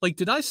wrong? Like,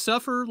 did I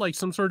suffer like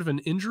some sort of an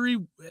injury?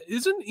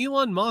 Isn't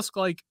Elon Musk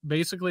like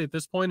basically at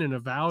this point an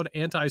avowed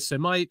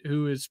anti-Semite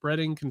who is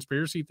spreading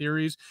conspiracy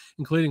theories,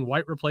 including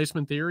white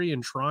replacement theory,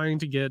 and trying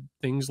to get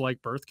things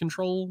like birth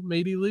control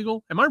made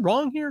illegal? Am I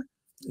wrong here?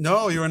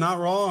 No, you're not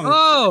wrong.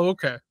 Oh,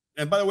 okay.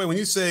 And by the way, when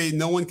you say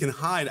no one can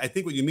hide, I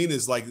think what you mean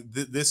is like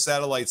this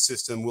satellite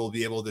system will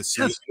be able to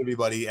see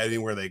everybody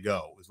anywhere they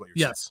go. Is what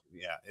you're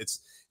saying? Yeah, it's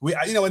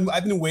and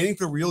I've been waiting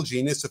for Real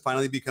Genius to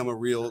finally become a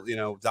real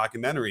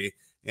documentary,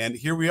 and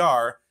here we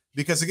are.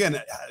 Because again,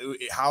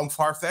 how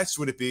far-fetched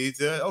would it be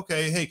to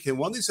hey, can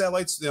one of these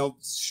satellites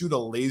shoot a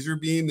laser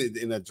beam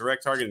in a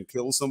direct target and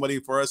kill somebody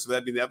for us?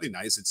 That'd be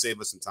nice. It'd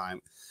save us some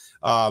time.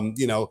 But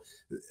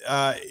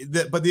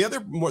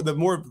the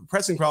more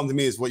pressing problem to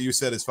me is what you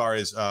said as far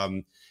as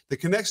the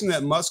connection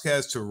that Musk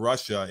has to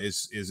Russia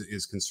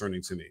is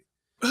concerning to me.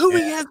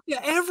 He has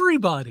to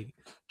everybody,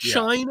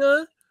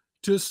 China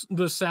to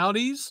the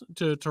Saudis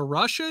to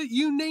Russia,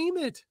 you name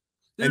it.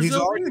 And he's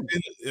already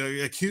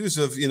been accused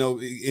of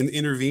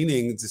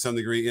intervening to some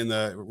degree in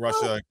the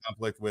Russia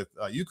conflict with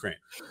Ukraine.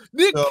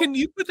 Nick, can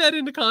you put that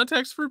into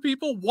context for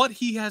people? What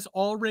he has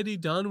already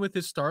done with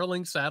his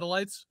Starlink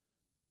satellites?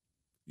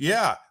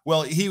 Yeah,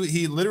 well,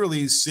 he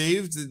literally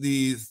saved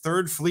the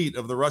third fleet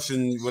of the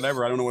Russian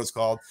whatever, I don't know what it's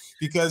called,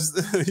 because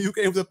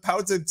Ukraine was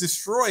about to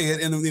destroy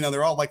it, and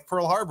they're all like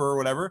Pearl Harbor or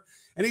whatever,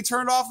 and he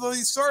turned off the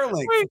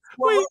Starlink.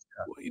 Wait,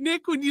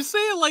 Nick, when you say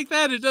it like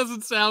that, it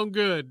doesn't sound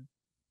good.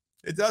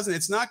 It doesn't.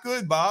 It's not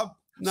good, Bob.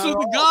 So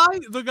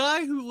the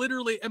guy who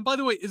literally, and by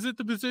the way, is it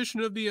the position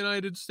of the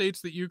United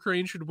States that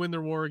Ukraine should win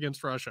their war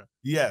against Russia?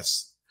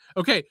 Yes.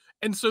 Okay,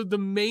 and so the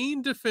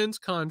main defense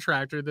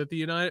contractor that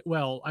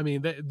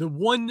the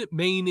one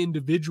main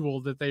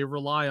individual that they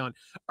rely on,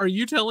 are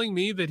you telling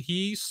me that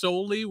he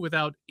solely,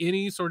 without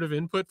any sort of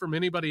input from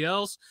anybody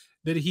else,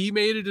 that he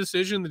made a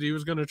decision that he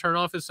was going to turn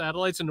off his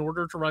satellites in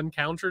order to run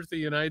counter to the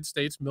United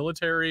States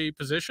military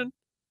position?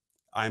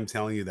 I'm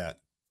telling you that.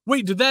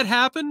 Wait, did that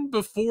happen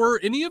before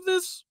any of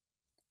this?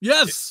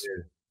 Yes.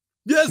 Yeah.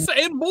 Yes,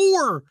 and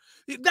more.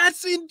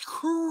 That's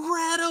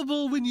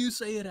incredible when you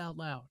say it out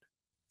loud.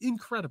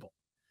 Incredible.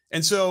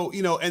 And so,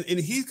 and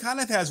he kind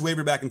of has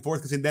wavered back and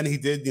forth, because then he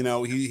did,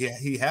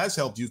 he has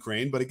helped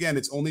Ukraine, but again,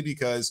 it's only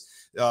because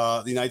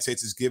the United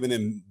States has given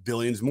him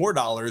billions more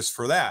dollars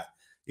for that,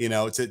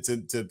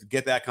 to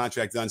get that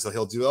contract done. So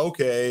he'll do,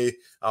 okay,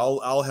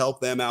 I'll help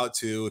them out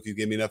too if you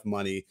give me enough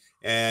money.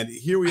 And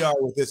here we are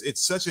with this.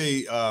 It's such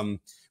a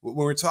when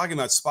we're talking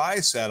about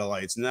spy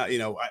satellites now,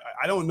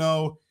 I don't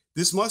know.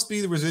 This must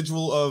be the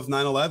residual of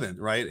 9/11,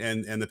 right?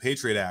 And the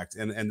Patriot Act,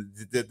 and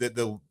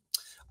the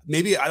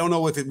maybe, I don't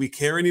know if we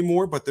care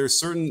anymore, but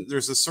there's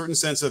a certain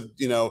sense of,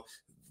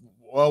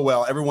 oh,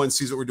 well, everyone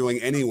sees what we're doing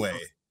anyway,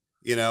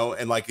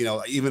 and like,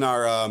 even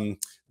our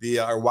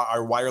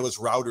wireless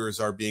routers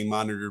are being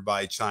monitored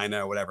by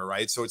China or whatever,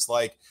 right? So it's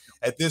like,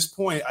 at this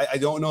point, I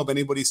don't know if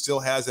anybody still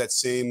has that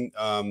same,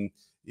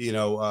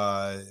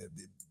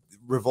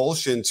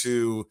 revulsion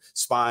to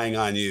spying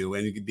on you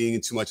and being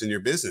too much in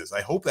your business.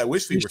 I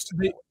wish we were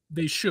still.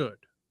 They should.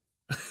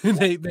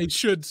 they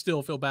should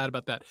still feel bad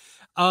about that.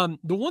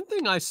 The one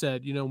thing I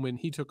said, when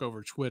he took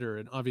over Twitter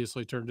and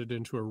obviously turned it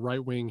into a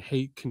right-wing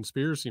hate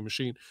conspiracy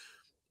machine,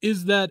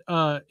 is that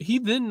he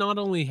then not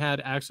only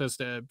had access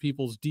to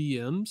people's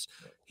DMs,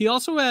 he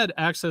also had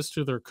access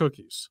to their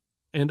cookies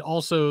and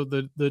also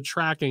the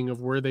tracking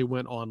of where they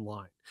went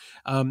online.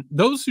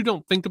 Those who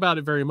don't think about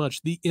it very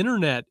much, the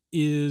internet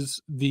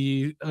is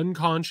the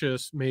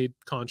unconscious made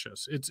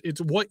conscious.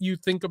 It's what you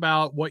think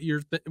about, what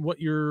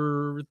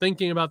you're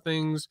thinking about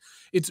things.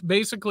 It's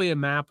basically a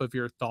map of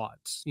your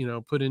thoughts,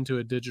 put into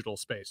a digital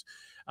space.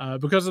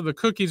 Because of the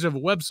cookies of a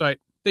website,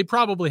 they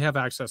probably have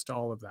access to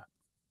all of that.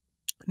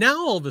 Now,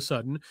 all of a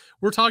sudden,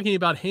 we're talking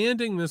about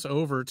handing this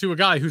over to a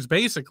guy who's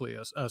basically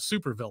a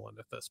supervillain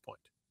at this point.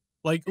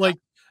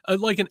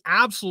 Like an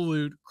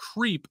absolute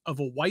creep of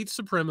a white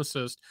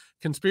supremacist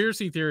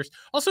conspiracy theorist.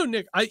 Also,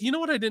 Nick, you know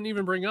what I didn't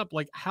even bring up?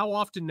 Like, how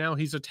often now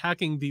he's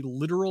attacking the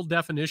literal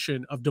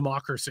definition of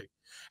democracy.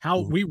 How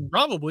we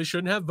probably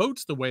shouldn't have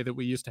votes the way that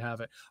we used to have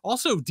it.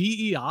 Also,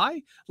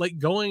 DEI, like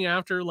going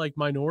after like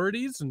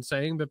minorities and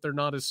saying that they're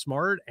not as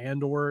smart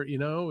and or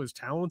as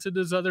talented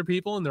as other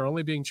people and they're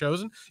only being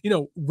chosen.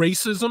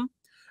 Racism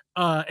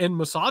and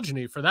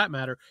misogyny, for that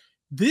matter.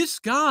 This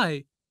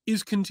guy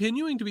is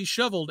continuing to be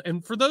shoveled.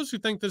 And for those who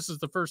think this is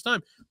the first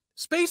time,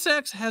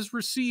 SpaceX has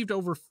received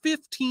over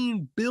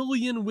 15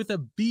 billion with a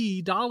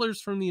B dollars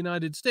from the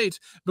United States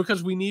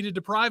because we needed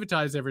to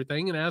privatize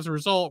everything. And as a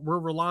result, we're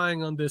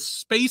relying on this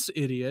space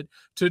idiot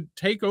to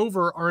take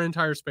over our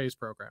entire space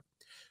program.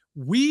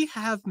 We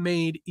have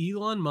made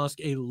Elon Musk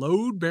a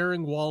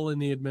load-bearing wall in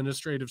the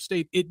administrative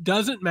state. It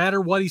doesn't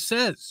matter what he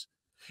says.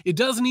 It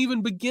doesn't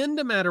even begin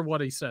to matter what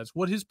he says,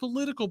 what his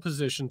political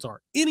positions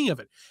are, any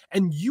of it.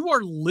 And you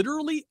are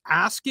literally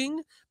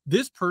asking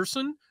this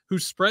person who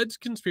spreads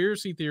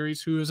conspiracy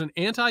theories, who is an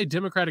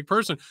anti-democratic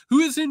person,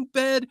 who is in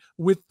bed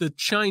with the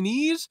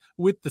Chinese,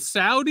 with the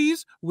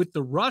Saudis, with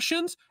the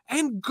Russians,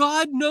 and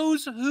God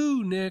knows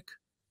who, Nick.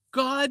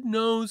 God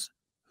knows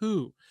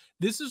who.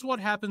 This is what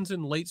happens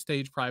in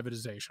late-stage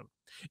privatization,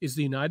 is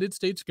the United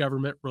States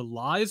government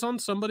relies on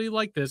somebody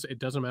like this. It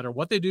doesn't matter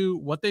what they do,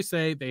 what they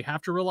say. They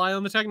have to rely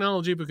on the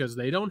technology because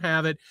they don't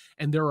have it.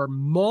 And there are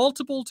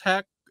multiple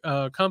tech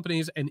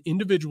companies and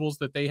individuals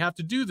that they have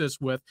to do this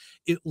with.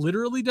 It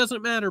literally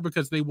doesn't matter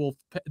because they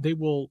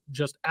will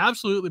just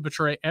absolutely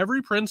betray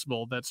every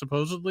principle that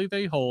supposedly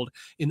they hold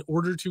in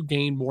order to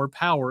gain more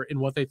power in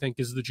what they think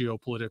is the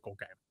geopolitical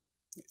game.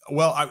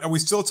 Well, are we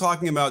still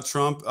talking about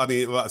Trump? I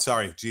mean,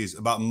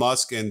 about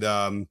Musk and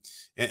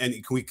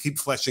can we keep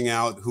fleshing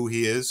out who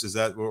he is? Is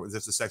that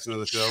the section of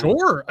the show?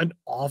 Sure, an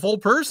awful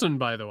person,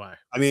 by the way.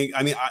 I mean,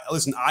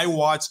 listen. I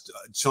watched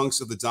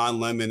chunks of the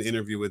Don Lemon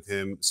interview with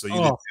him, so you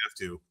didn't have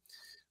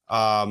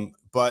to.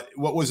 But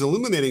what was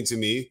illuminating to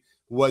me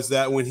was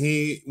that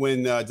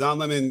when Don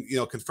Lemon,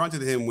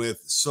 confronted him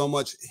with so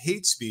much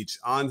hate speech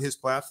on his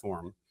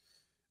platform.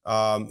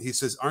 He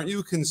says, "Aren't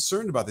you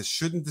concerned about this?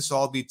 Shouldn't this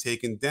all be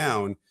taken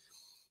down?"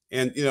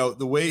 And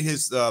the way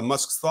his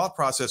Musk's thought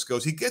process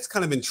goes, he gets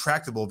kind of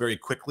intractable very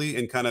quickly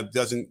and kind of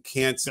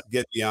can't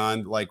get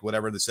beyond like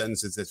whatever the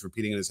sentence is that's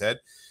repeating in his head.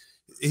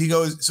 He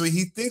goes, so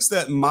he thinks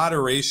that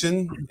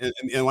moderation, and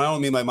I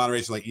don't mean by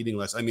moderation like eating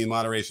less. I mean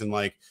moderation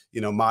like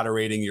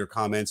moderating your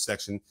comments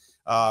section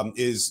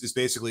is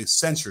basically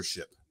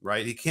censorship,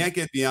 right? He can't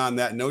get beyond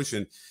that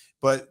notion.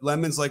 But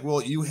Lemon's like,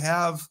 well, you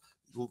have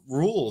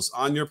rules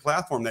on your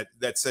platform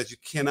that says you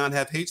cannot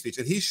have hate speech,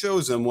 and he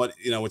shows them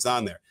what's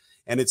on there,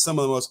 and it's some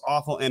of the most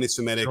awful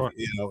anti-Semitic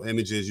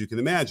images you can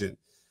imagine.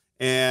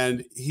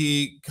 And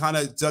he kind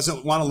of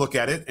doesn't want to look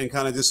at it and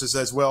kind of just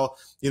says, well,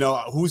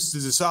 who's to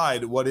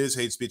decide what is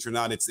hate speech or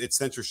not? It's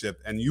censorship,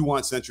 and you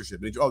want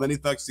censorship. And then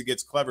he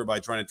gets clever by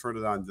trying to turn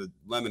it on to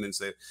Lemon and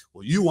say,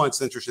 well, you want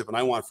censorship and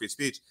I want free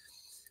speech.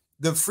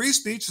 The free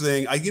speech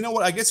thing, I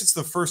guess it's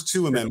the first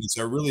two amendments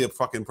are really a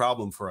fucking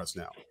problem for us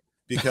now.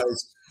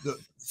 because the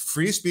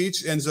free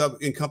speech ends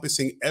up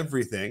encompassing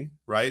everything,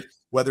 right?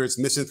 Whether it's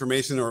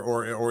misinformation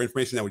or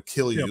information that would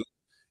kill you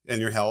and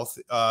your health.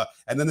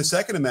 And then the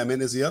Second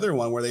Amendment is the other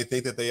one where they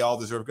think that they all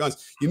deserve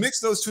guns. You mix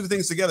those two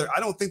things together. I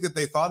don't think that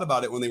they thought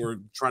about it when they were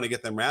trying to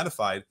get them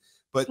ratified,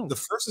 but the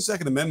First and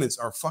Second Amendments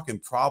are a fucking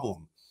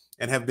problem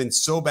and have been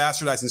so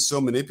bastardized and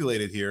so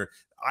manipulated here.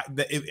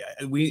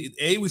 We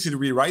should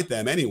rewrite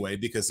them anyway,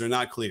 because they're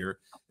not clear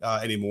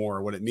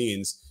anymore what it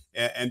means.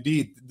 And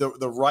B,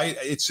 the right,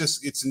 it's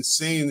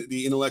insane,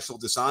 the intellectual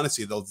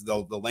dishonesty,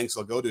 the lengths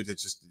they'll go to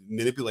just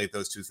manipulate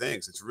those two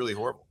things. It's really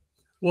horrible.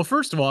 Well,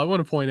 first of all, I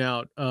want to point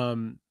out a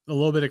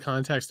little bit of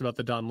context about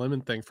the Don Lemon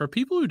thing. For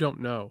people who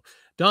don't know,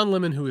 Don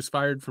Lemon, who was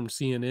fired from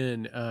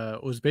CNN,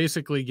 was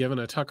basically given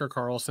a Tucker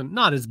Carlson,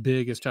 not as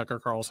big as Tucker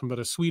Carlson, but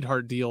a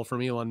sweetheart deal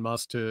from Elon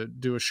Musk to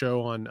do a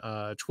show on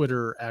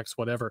Twitter, X,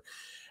 whatever.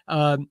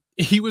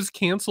 He was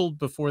canceled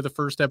before the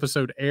first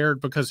episode aired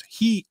because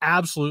he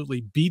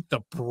absolutely beat the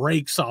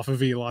brakes off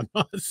of Elon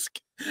Musk.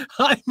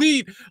 I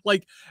mean,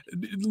 like,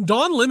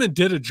 Don Lemon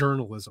did a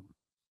journalism,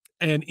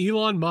 and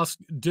Elon Musk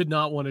did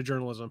not want a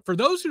journalism. For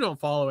those who don't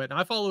follow it, and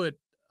I follow it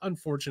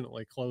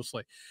unfortunately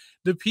closely,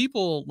 the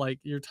people like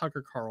your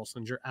Tucker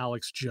Carlsons, your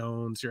Alex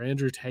Jones, your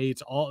Andrew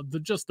Tates,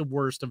 just the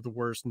worst of the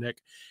worst,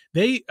 Nick.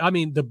 The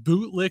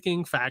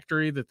bootlicking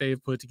factory that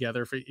they've put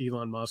together for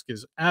Elon Musk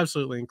is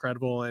absolutely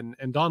incredible. And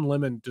Don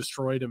Lemon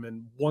destroyed him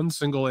in one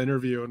single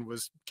interview and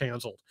was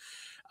canceled.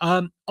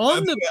 I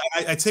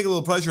take a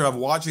little pleasure of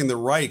watching the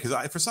right,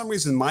 because for some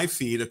reason my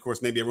feed, of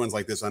course, maybe everyone's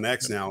like this on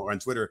X now or on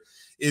Twitter,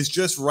 is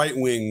just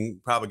right-wing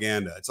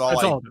propaganda. It's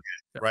all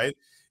right?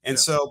 And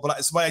so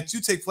I do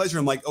take pleasure.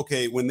 I'm like,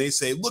 okay, when they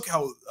say, look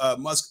how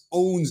Musk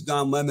owns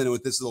Don Lemon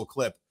with this little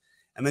clip,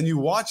 and then you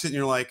watch it and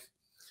you're like,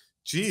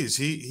 geez,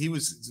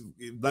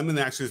 Lemon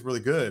actually was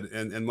really good,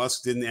 and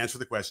Musk didn't answer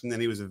the question,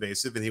 and he was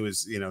evasive and he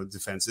was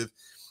defensive,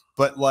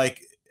 but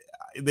like,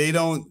 they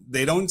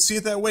don't see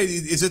it that way.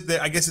 Is it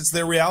I guess it's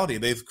their reality.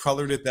 They've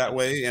colored it that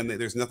way, and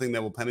there's nothing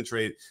that will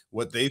penetrate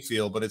what they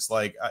feel. But it's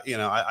like,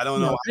 I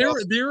don't know.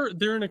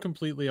 They're in a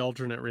completely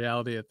alternate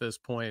reality at this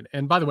point.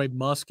 And by the way,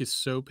 Musk is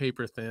so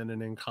paper thin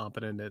and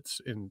incompetent. It's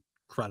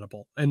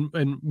incredible. And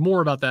more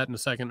about that in a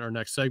second, our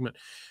next segment.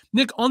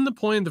 Nick, on the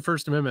point of the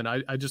First Amendment,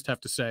 I just have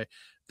to say,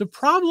 the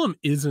problem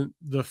isn't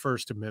the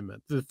First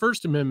Amendment. The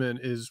First Amendment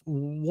is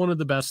one of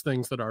the best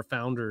things that our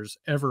founders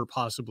ever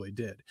possibly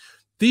did.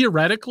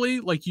 Theoretically,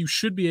 like, you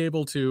should be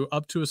able to,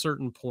 up to a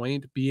certain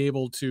point, be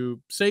able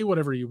to say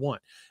whatever you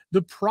want.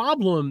 The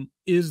problem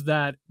is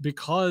that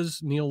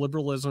because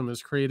neoliberalism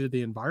has created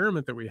the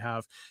environment that we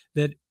have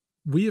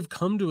have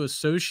come to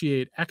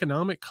associate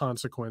economic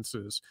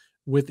consequences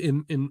with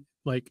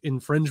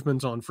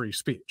infringements on free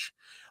speech.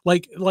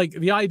 Like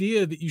the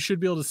idea that you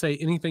should be able to say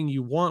anything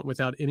you want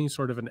without any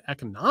sort of an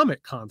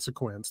economic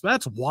consequence,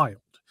 that's wild.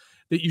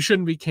 That you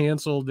shouldn't be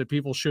canceled, that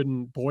people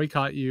shouldn't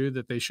boycott you,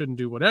 that they shouldn't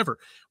do whatever.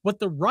 What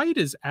the right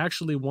is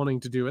actually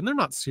wanting to do, and they're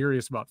not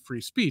serious about free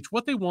speech,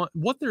 what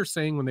they're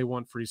saying when they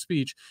want free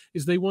speech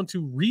is they want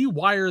to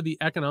rewire the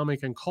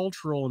economic and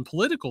cultural and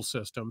political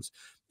systems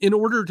in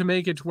order to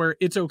make it to where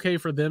it's okay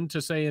for them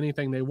to say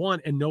anything they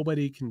want and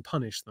nobody can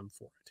punish them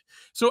for it.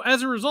 So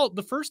as a result,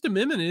 the First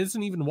Amendment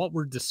isn't even what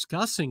we're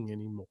discussing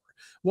anymore.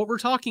 What we're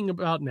talking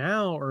about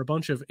now are a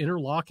bunch of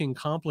interlocking,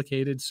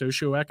 complicated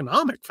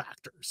socioeconomic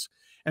factors.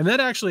 And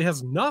that actually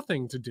has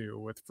nothing to do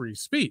with free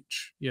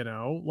speech.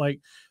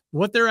 Like,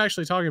 what they're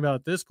actually talking about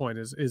at this point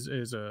is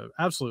a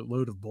absolute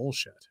load of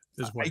bullshit.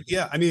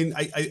 I mean,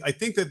 I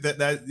think that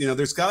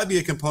there's got to be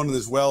a component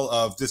as well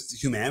of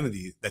just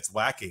humanity that's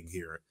lacking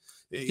here.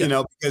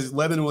 Because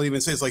Levin will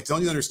even say, it's like,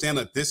 don't you understand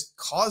that this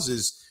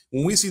causes,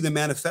 when we see the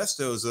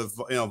manifestos of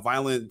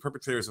violent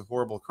perpetrators of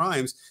horrible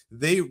crimes,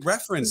 they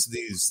reference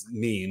these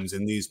memes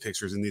and these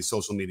pictures and these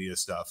social media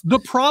stuff. The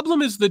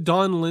problem is that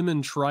Don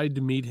Lemon tried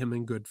to meet him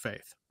in good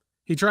faith.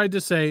 He tried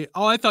to say,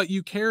 oh, I thought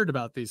you cared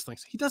about these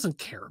things. He doesn't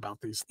care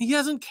about these. He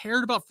hasn't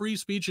cared about free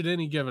speech at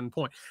any given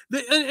point.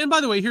 And by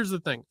the way, here's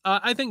the thing.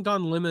 I think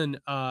Don Lemon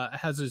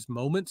has his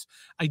moments.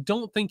 I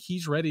don't think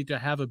he's ready to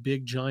have a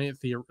big, giant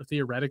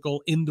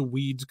theoretical in the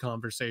weeds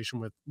conversation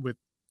with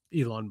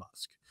Elon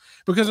Musk.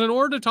 Because in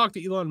order to talk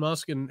to Elon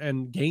Musk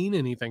and gain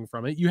anything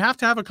from it, you have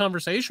to have a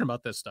conversation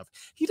about this stuff.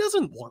 He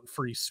doesn't want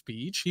free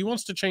speech. He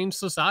wants to change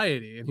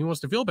society, and he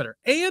wants to feel better.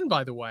 And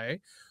by the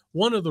way,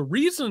 one of the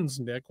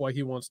reasons, Nick, why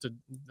he wants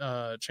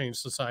to change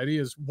society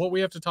is what we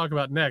have to talk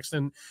about next.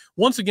 And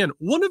once again,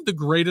 one of the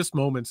greatest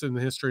moments in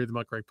the history of the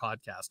Muckrake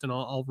podcast, and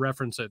I'll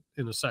reference it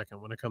in a second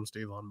when it comes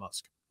to Elon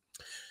Musk.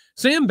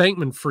 Sam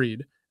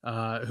Bankman-Fried,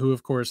 who,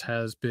 of course,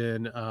 has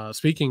been,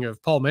 speaking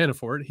of Paul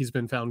Manafort, he's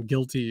been found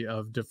guilty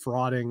of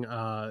defrauding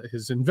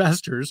his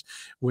investors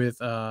with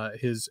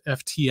his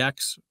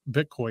FTX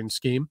Bitcoin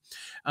scheme.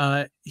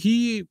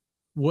 He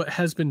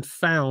has been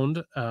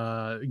found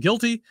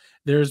guilty.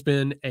 There's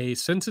been a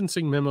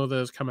sentencing memo that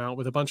has come out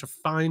with a bunch of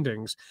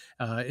findings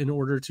in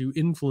order to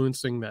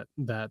influencing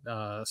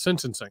that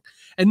sentencing.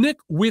 And Nick,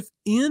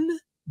 within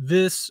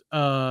this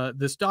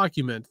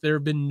document, there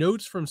have been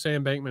notes from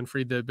Sam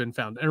Bankman-Fried that have been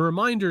found. And a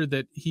reminder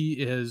that he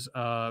is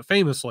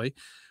famously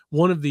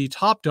one of the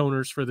top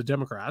donors for the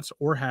Democrats,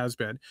 or has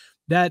been,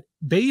 that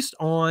based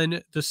on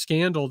the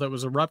scandal that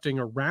was erupting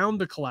around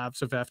the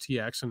collapse of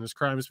FTX and his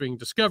crimes being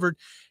discovered,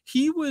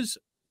 he was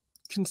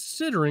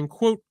considering,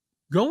 quote,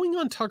 going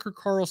on Tucker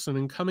Carlson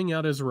and coming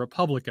out as a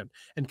Republican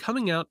and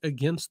coming out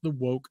against the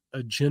woke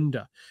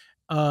agenda.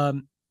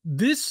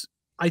 This,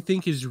 I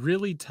think, is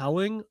really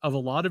telling of a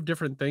lot of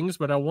different things,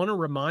 but I want to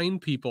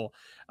remind people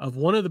of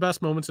one of the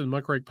best moments in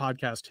Muckrake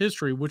podcast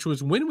history, which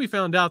was when we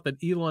found out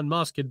that Elon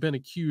Musk had been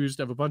accused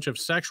of a bunch of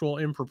sexual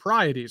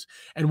improprieties.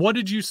 And what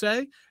did you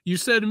say? You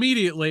said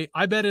immediately,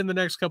 I bet in the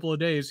next couple of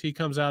days he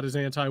comes out as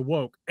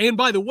anti-woke. And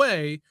by the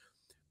way,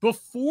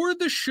 before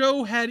the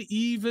show had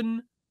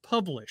even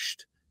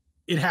published,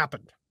 it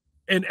happened.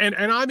 And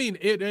I mean,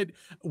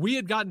 we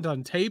had gotten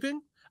done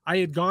taping. I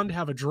had gone to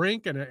have a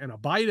drink and a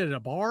bite at a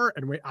bar,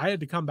 and I had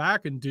to come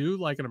back and do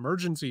like an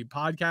emergency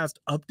podcast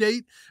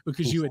update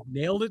because you had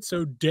nailed it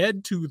so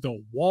dead to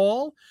the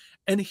wall.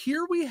 And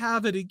here we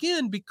have it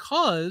again,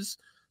 because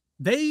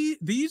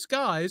these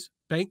guys,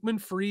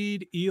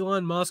 Bankman-Fried,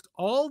 Elon Musk,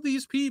 all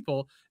these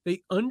people,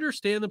 they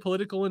understand the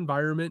political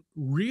environment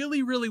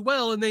really, really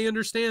well, and they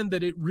understand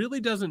that it really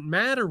doesn't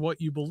matter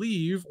what you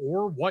believe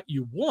or what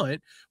you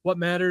want. What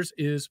matters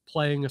is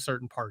playing a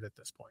certain part at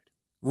this point.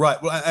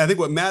 Right. Well, I think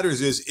what matters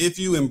is if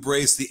you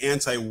embrace the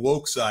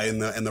anti-woke side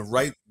and the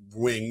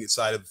right-wing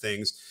side of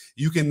things,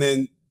 you can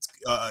then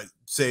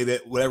say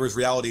that whatever's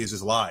reality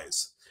is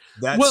lies.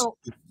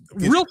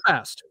 Real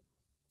fast,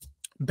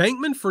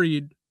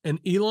 Bankman-Fried and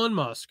Elon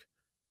Musk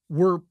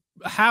were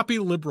happy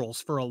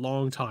liberals for a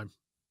long time.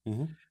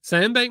 Mm-hmm.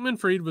 Sam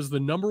Bankman-Fried was the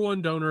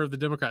 #1 donor of the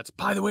Democrats.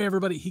 By the way,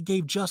 everybody, he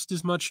gave just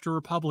as much to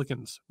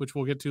Republicans, which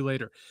we'll get to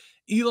later.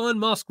 Elon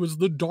Musk was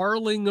the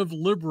darling of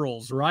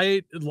liberals,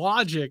 right?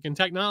 Logic and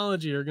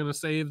technology are going to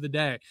save the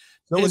day.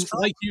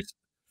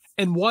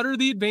 And what are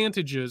the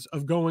advantages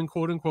of going,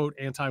 quote unquote,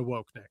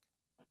 anti-woke, Nick?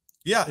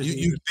 Yeah,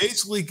 you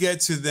basically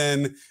get to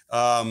then,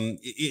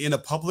 in a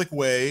public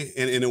way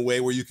and in a way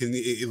where you can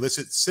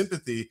elicit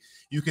sympathy,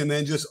 you can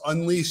then just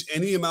unleash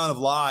any amount of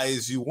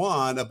lies you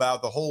want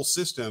about the whole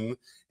system.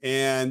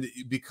 And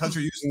because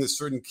you're using the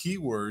certain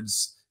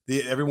keywords,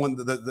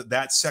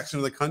 that section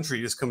of the country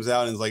just comes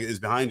out and is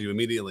behind you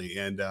immediately.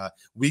 And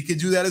we could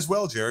do that as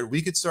well, Jared.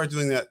 We could start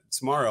doing that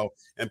tomorrow,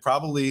 and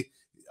probably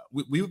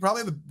we would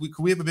probably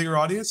could we have a bigger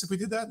audience if we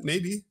did that?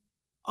 Maybe.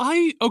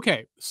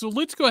 Okay, so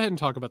let's go ahead and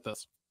talk about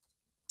this.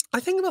 I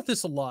think about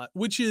this a lot,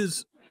 which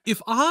is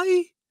if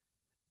I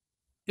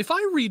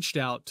reached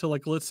out to,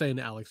 like, let's say an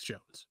Alex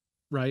Jones,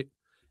 right?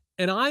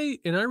 And I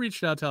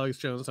reached out to Alex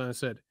Jones and I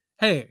said,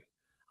 hey,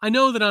 I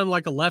know that I'm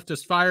like a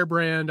leftist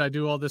firebrand. I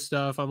do all this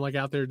stuff. I'm like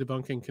out there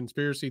debunking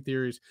conspiracy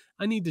theories.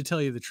 I need to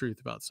tell you the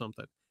truth about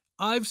something.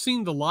 I've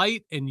seen the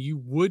light, and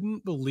you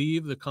wouldn't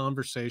believe the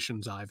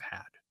conversations I've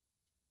had.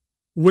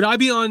 Would I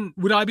be on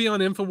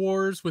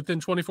InfoWars within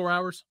 24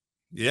 hours?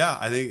 Yeah,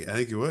 I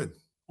think you would.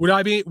 Would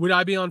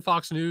I be on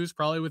Fox News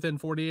probably within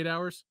 48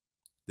 hours?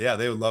 Yeah,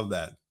 they would love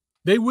that.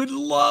 They would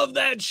love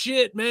that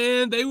shit,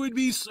 man. They would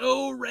be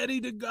so ready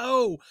to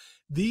go.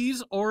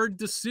 These are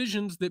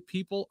decisions that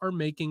people are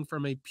making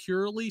from a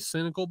purely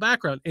cynical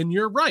background. And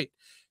you're right.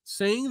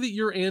 Saying that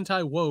you're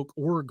anti-woke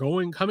or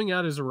coming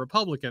out as a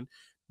Republican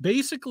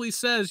basically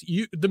says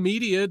the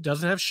media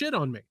doesn't have shit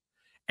on me.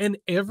 And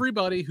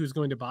everybody who's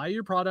going to buy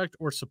your product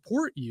or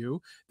support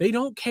you, they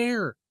don't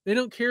care. They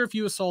don't care if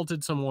you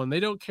assaulted someone. They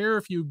don't care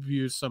if you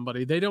abused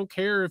somebody. They don't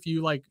care if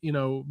you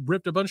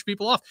ripped a bunch of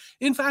people off.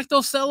 In fact,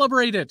 they'll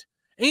celebrate it.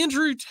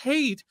 Andrew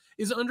Tate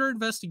is under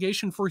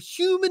investigation for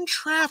human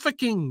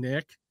trafficking,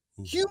 Nick.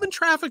 Human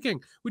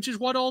trafficking, which is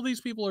what all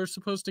these people are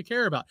supposed to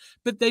care about.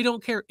 But they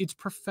don't care. It's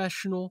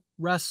professional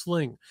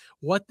wrestling.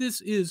 What this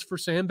is for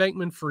Sam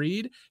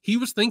Bankman-Fried, he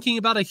was thinking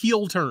about a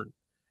heel turn.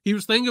 He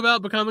was thinking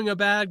about becoming a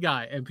bad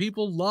guy, and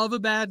people love a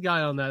bad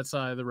guy on that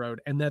side of the road,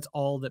 and that's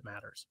all that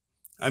matters.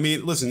 I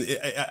mean, listen,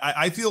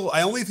 I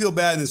only feel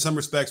bad in some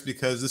respects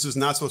because this is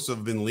not supposed to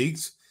have been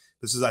leaked.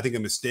 This is, I think, a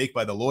mistake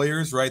by the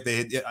lawyers, right? They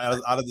had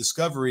out of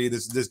discovery,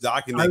 this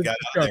document got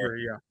out there.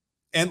 Yeah.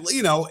 And,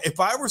 if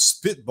I were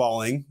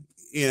spitballing,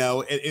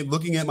 and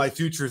looking at my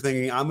future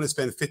thinking, I'm going to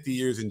spend 50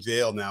 years in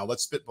jail now.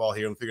 Let's spitball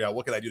here and figure out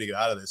what can I do to get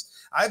out of this.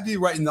 I'd be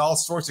writing all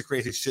sorts of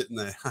crazy shit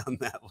on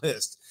that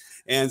list.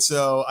 And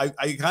so I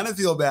kind of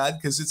feel bad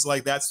because it's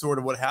like that's sort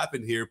of what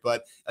happened here.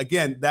 But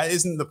again, that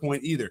isn't the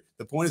point either.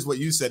 The point is what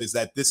you said, is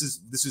that this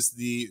is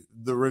the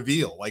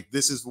reveal. Like,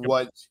 this is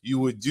what you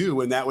would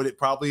do. And that would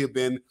probably have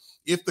been,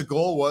 if the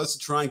goal was to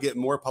try and get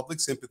more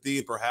public sympathy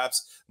and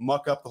perhaps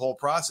muck up the whole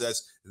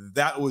process,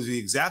 that was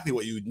exactly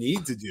what you would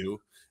need to do.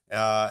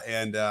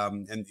 And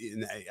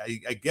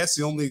I guess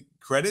the only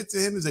credit to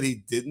him is that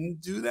he didn't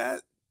do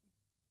that.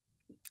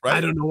 Right? I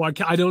don't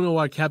know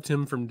what kept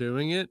him from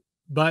doing it.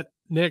 But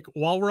Nick,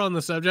 while we're on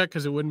the subject,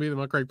 because it wouldn't be the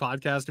Muckrake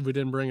podcast if we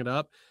didn't bring it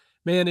up,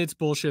 Man, it's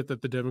bullshit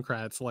that the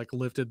Democrats like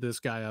lifted this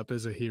guy up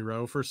as a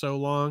hero for so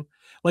long.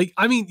 Like,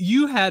 I mean,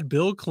 you had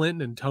Bill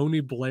Clinton and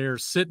Tony Blair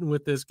sitting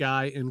with this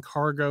guy in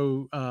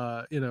cargo,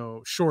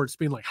 shorts,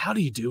 being like, "How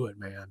do you do it,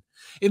 man?"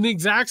 In the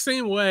exact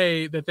same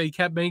way that they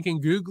kept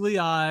making googly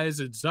eyes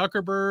at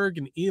Zuckerberg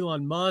and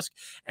Elon Musk.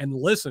 And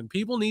listen,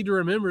 people need to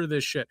remember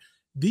this shit.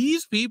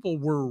 These people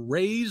were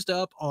raised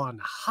up on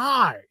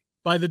high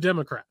by the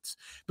Democrats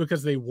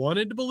because they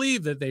wanted to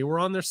believe that they were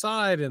on their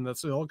side and the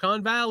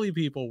Silicon Valley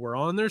people were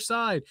on their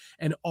side.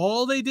 And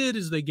all they did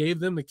is they gave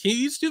them the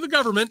keys to the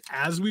government,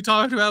 as we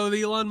talked about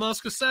with Elon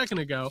Musk a second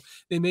ago.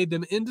 They made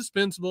them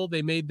indispensable.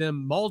 They made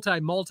them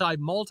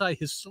multi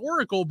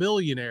historical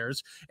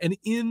billionaires. And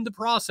in the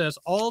process,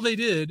 all they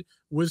did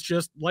was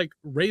just like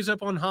raise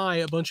up on high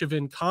a bunch of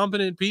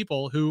incompetent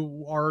people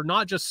who are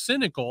not just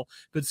cynical,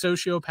 but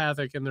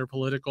sociopathic in their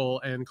political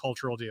and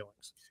cultural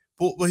dealings.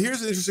 Well,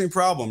 here's an interesting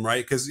problem,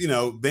 right? Because,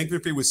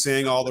 Bankman-Fried was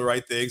saying all the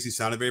right things. He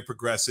sounded very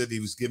progressive. He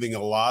was giving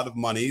a lot of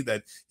money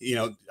that,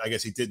 I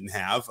guess he didn't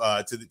have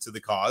to the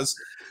cause.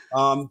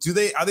 Are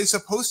they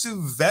supposed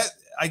to vet?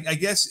 I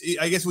guess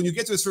when you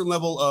get to a certain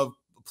level of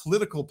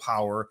political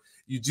power,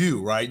 you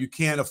do, right? You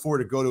can't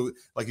afford to go to,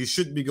 like, you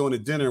shouldn't be going to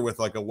dinner with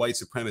like a white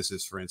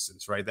supremacist, for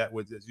instance, right?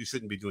 You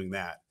shouldn't be doing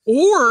that.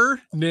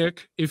 Or,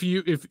 Nick, if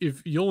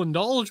you'll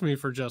indulge me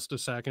for just a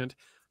second,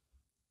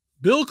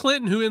 Bill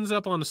Clinton, who ends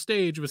up on a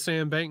stage with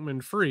Sam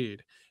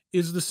Bankman-Fried,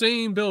 is the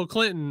same Bill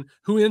Clinton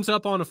who ends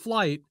up on a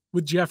flight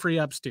with Jeffrey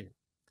Epstein.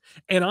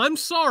 And I'm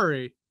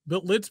sorry,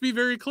 but let's be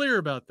very clear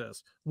about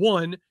this.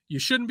 One, you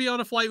shouldn't be on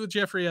a flight with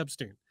Jeffrey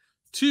Epstein.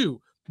 Two,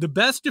 the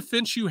best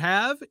defense you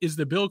have is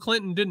that Bill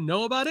Clinton didn't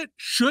know about it.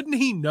 Shouldn't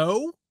he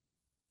know?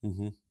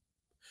 Mm-hmm.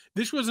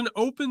 This was an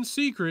open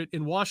secret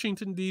in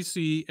Washington,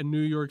 D.C. and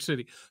New York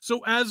City.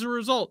 So as a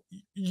result,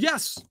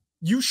 yes,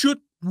 you should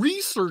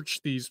research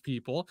these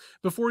people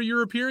before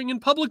you're appearing in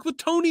public with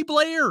Tony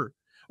Blair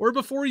or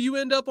before you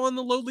end up on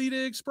the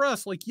Lolita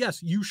Express. Like,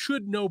 yes, you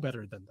should know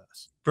better than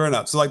this. Fair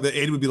enough. So like the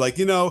aide would be like,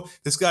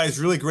 this guy is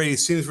really great. He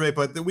seems great,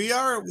 but we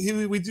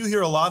do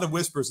hear a lot of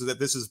whispers that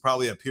this is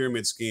probably a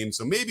pyramid scheme.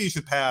 So maybe you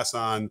should pass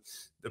on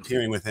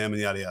appearing with him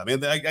and yada yada. I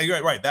mean,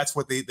 you're right. That's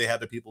what they had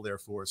the people there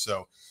for.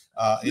 So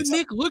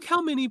Nick, look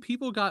how many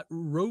people got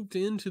roped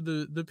into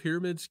the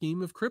pyramid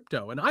scheme of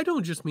crypto. And I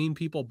don't just mean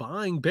people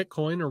buying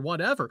Bitcoin or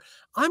whatever.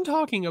 I'm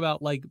talking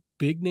about like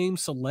big name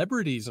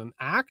celebrities and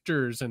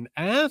actors and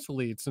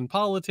athletes and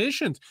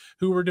politicians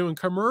who were doing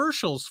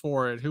commercials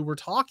for it, who were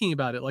talking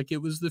about it like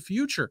it was the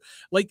future.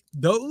 Like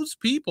those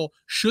people,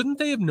 shouldn't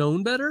they have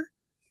known better?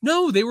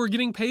 No, they were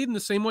getting paid in the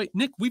same way.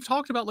 Nick, we've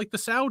talked about like the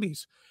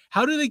Saudis.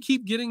 How do they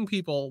keep getting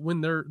people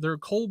when they're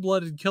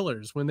cold-blooded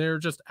killers, when they're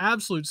just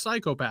absolute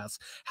psychopaths?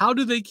 How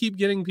do they keep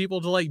getting people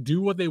to like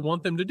do what they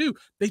want them to do?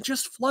 They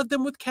just flood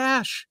them with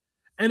cash.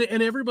 And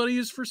everybody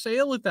is for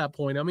sale at that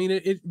point. I mean,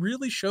 it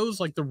really shows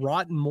like the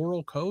rotten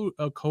moral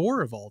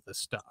core of all this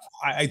stuff.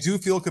 I do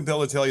feel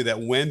compelled to tell you that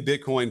when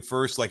Bitcoin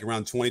first, like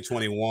around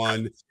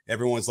 2021,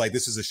 everyone's like,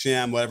 this is a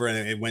sham, whatever, and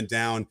it went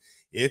down.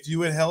 If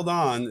you had held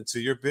on to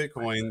your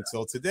Bitcoin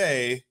until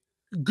today,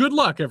 good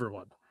luck,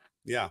 everyone.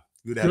 Yeah,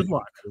 good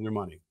luck on your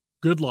money.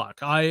 Good luck.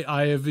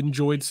 I have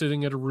enjoyed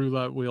sitting at a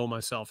roulette wheel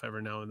myself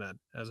every now and then,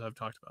 as I've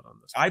talked about on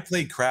this. I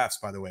played craps,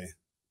 by the way,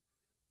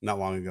 not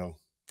long ago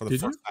for the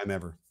first time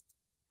ever.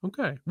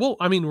 Okay. Well,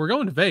 I mean, we're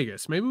going to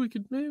Vegas. Maybe we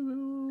could.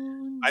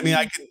 I mean,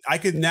 I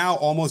could now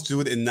almost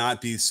do it and not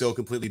be so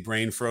completely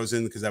brain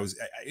frozen because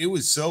it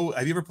was so.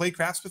 Have you ever played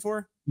craps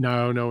before?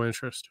 No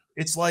interest.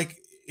 It's like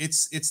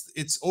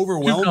it's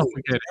overwhelming.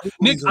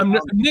 Nick,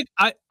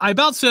 I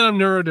about said I'm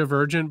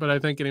neurodivergent, but I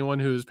think anyone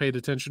who's paid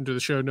attention to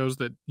the show knows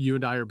that you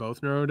and I are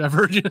both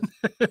neurodivergent.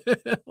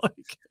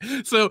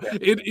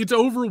 It's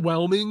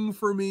overwhelming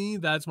for me.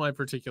 That's my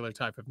particular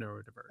type of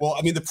neurodivergent. Well,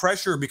 I mean, the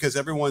pressure because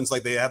everyone's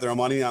like they have their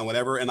money on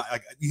whatever, and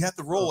you have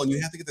to roll and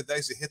you have to get the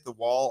dice to hit the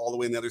wall all the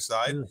way on the other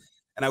side.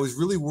 And I was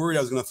really worried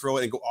I was going to throw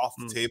it and go off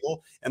the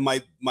table. And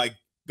my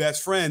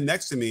best friend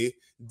next to me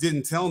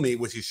didn't tell me,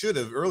 which he should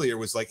have earlier,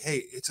 was like,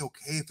 hey, it's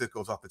okay if it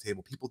goes off the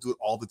table. People do it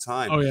all the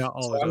time. Oh, yeah.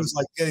 So I was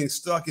like getting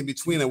stuck in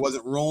between. I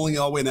wasn't rolling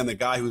all the way. And then the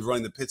guy who was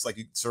running the pits, like,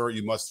 sir,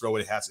 you must throw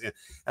it. It has to.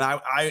 And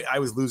I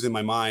was losing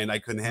my mind. I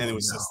couldn't handle it. It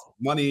was just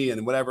money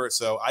and whatever.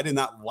 So I did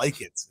not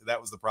like it.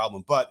 That was the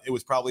problem. But it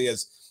was probably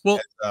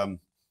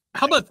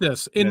how about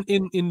this?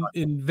 In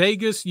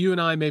Vegas, you and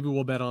I maybe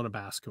we'll bet on a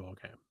basketball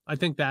game. I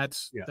think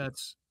that's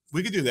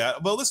we could do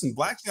that. Well, listen,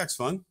 blackjack's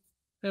fun.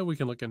 Yeah, we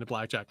can look into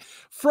blackjack.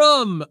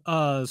 From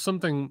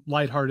something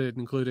lighthearted,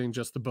 including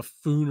just the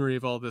buffoonery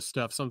of all this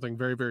stuff, something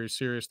very, very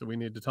serious that we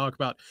need to talk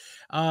about.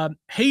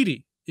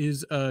 Haiti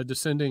is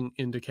descending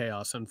into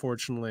chaos,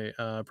 unfortunately.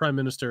 Prime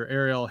Minister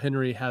Ariel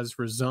Henry has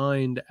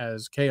resigned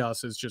as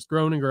chaos has just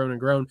grown and grown and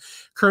grown.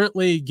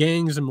 Currently,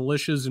 gangs and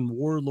militias and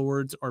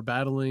warlords are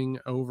battling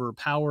over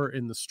power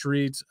in the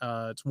streets.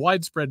 It's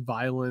widespread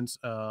violence,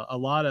 a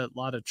lot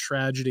of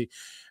tragedy.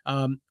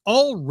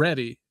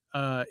 Already,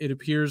 it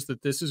appears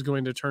that this is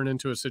going to turn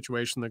into a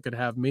situation that could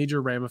have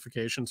major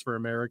ramifications for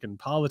American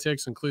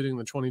politics, including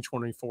the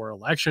 2024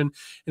 election,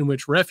 in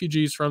which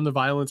refugees from the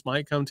violence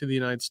might come to the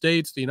United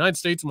States. The United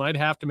States might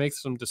have to make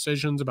some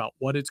decisions about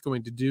what it's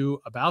going to do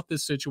about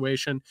this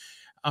situation.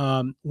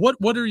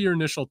 What are your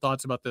initial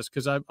thoughts about this?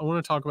 Because I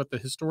want to talk about the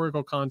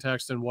historical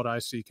context and what I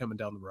see coming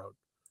down the road.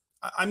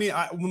 I mean,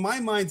 my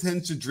mind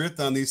tends to drift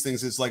on these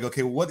things. It's like,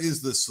 okay, what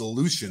is the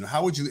solution?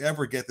 How would you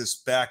ever get this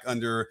back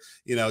under,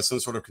 some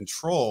sort of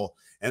control?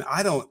 And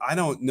I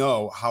don't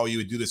know how you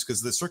would do this,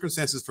 because the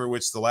circumstances for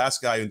which the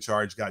last guy in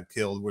charge got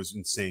killed was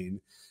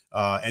insane,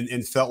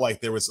 and felt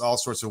like there was all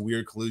sorts of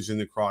weird collusion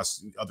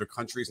across other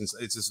countries, and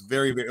it's just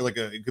very, very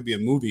it could be a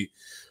movie.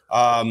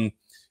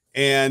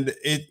 And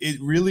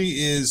it really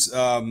is.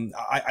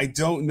 I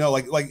don't know.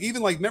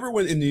 Even remember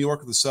when in New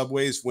York with the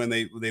subways, when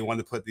they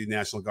wanted to put the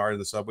National Guard in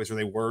the subways, or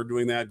they were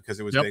doing that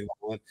because it was being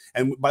violent.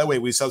 And by the way,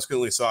 we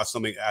subsequently saw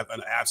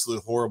an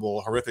absolute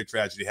horrific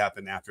tragedy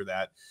happen after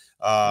that.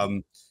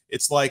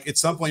 It's like at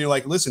some point you're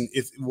like, listen,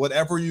 if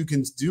whatever you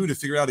can do to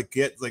figure out to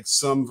get like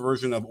some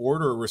version of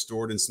order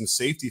restored and some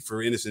safety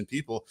for innocent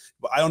people.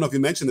 But I don't know if you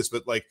mentioned this,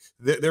 but like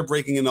they're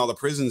breaking in all the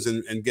prisons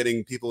and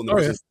getting people in the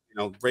prisons.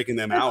 Breaking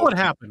them out. That's what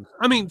happens.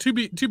 I mean, to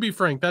be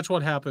frank, that's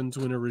what happens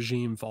when a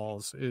regime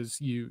falls. Is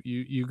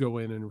you go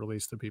in and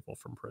release the people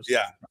from prison.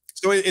 Yeah.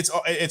 So it's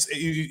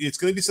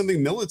going to be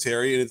something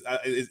military, and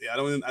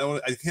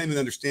I can't even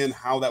understand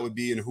how that would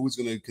be and who's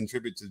going to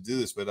contribute to do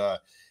this.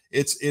 But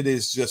it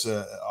is just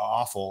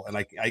awful,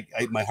 and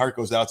my heart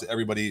goes out to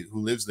everybody who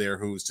lives there,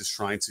 who's just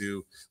trying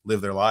to live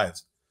their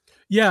lives.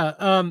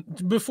 Yeah.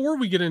 Before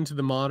we get into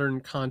the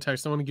modern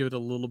context, I want to give it a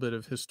little bit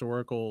of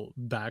historical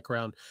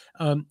background.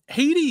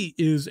 Haiti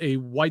is a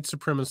white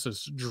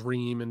supremacist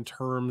dream in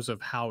terms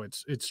of how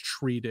it's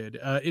treated.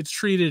 It's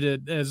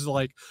treated as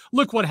like,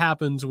 look what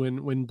happens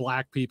when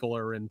Black people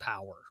are in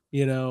power.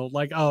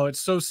 Like, oh,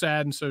 it's so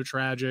sad and so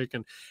tragic.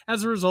 And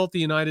as a result, the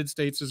United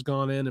States has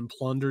gone in and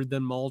plundered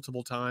them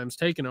multiple times,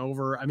 taken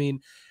over. I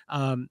mean,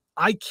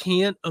 I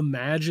can't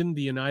imagine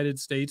the United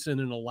States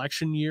in an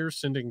election year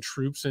sending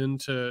troops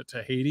into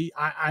Haiti.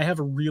 I have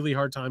a really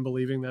hard time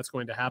believing that's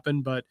going to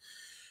happen. But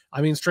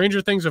I mean,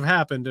 stranger things have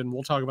happened, and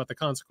we'll talk about the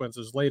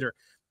consequences later.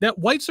 That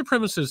white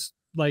supremacist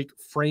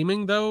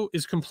framing, though,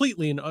 is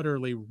completely and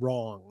utterly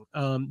wrong.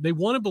 They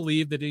want to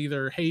believe that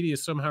either Haiti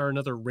is somehow or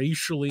another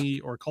racially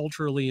or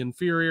culturally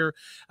inferior.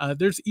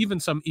 There's even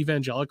some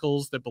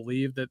evangelicals that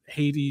believe that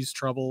Haiti's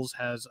troubles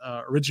has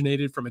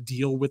originated from a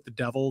deal with the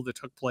devil that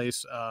took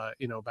place,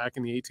 back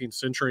in the 18th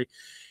century.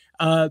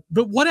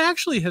 But what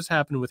actually has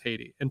happened with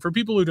Haiti? And for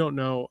people who don't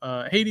know,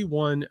 Haiti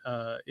won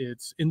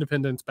its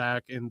independence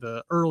back in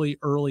the early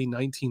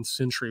 19th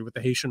century with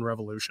the Haitian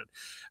Revolution.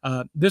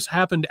 This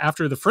happened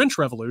after the French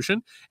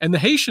Revolution, and the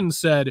Haitians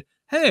said,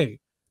 hey,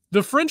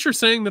 the French are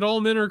saying that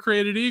all men are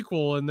created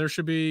equal and there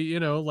should be,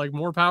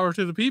 more power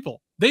to the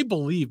people. They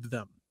believed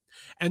them.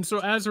 And so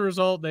as a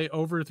result, they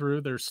overthrew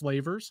their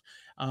slavers.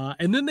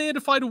 And then they had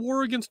to fight a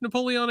war against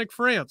Napoleonic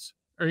France.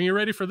 Are you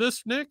ready for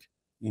this, Nick?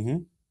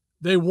 Mm-hmm.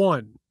 They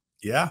won.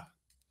 Yeah.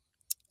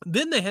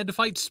 Then they had to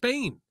fight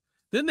Spain.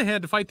 Then they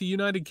had to fight the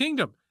United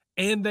Kingdom,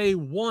 and they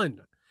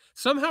won.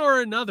 Somehow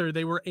or another,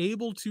 they were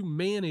able to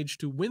manage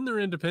to win their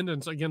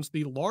independence against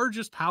the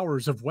largest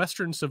powers of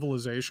Western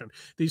civilization,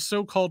 these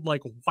so-called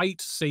white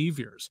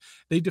saviors.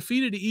 They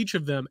defeated each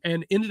of them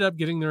and ended up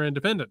getting their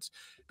independence.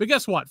 But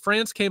guess what?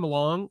 France came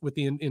along with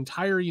the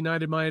entire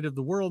united might of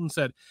the world and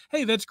said,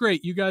 hey, that's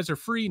great. You guys are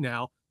free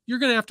now. You're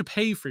going to have to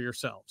pay for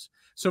yourselves.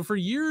 So for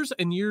years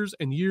and years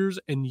and years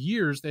and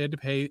years, they had to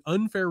pay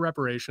unfair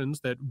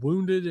reparations that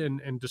wounded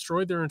and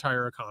destroyed their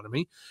entire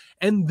economy.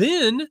 And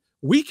then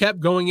we kept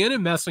going in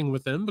and messing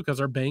with them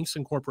because our banks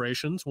and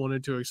corporations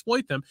wanted to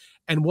exploit them.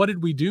 And what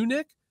did we do,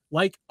 Nick?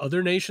 Like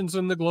other nations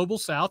in the global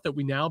south that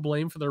we now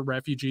blame for their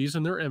refugees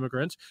and their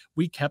immigrants,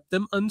 we kept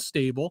them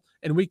unstable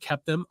and we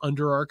kept them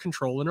under our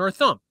control and our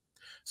thumb.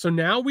 So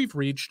now we've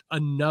reached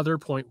another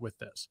point with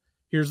this.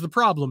 Here's the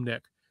problem,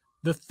 Nick.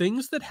 The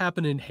things that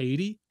happen in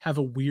Haiti have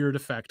a weird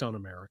effect on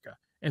America,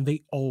 and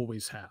they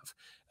always have.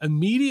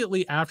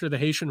 Immediately after the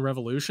Haitian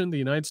Revolution, the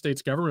United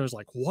States government was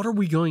like, what are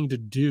we going to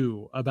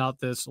do about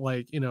this,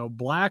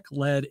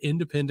 Black-led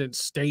independent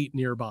state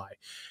nearby?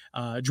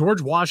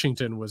 George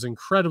Washington was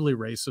incredibly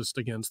racist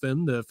against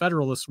them. The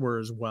Federalists were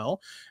as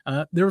well.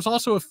 There was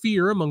also a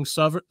fear among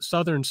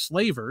Southern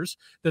slavers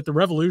that the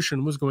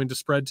revolution was going to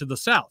spread to the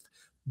South.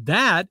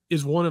 That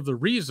is one of the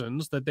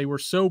reasons that they were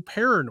so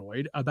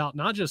paranoid about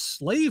not just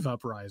slave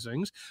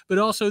uprisings, but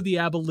also the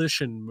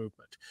abolition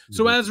movement.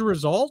 So as a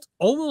result,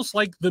 almost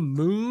like the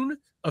moon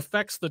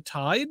affects the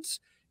tides,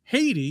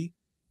 Haiti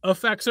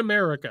affects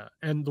America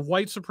and the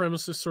white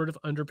supremacist sort of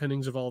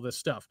underpinnings of all this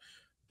stuff.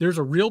 There's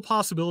a real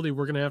possibility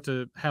we're going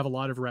to have a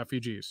lot of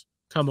refugees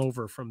come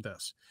over from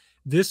this.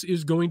 This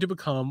is going to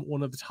become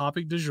one of the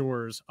topic du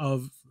jour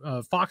of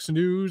Fox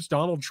News,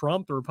 Donald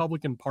Trump, the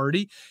Republican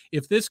Party.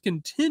 If this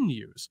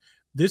continues,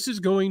 this is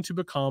going to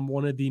become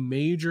one of the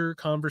major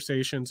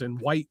conversations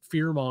and white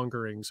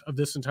fear-mongerings of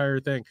this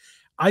entire thing.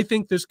 I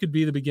think this could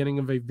be the beginning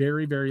of a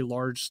very, very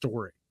large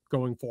story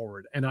going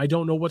forward. And I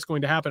don't know what's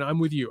going to happen. I'm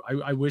with you.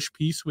 I wish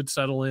peace would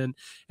settle in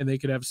and they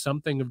could have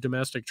something of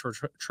domestic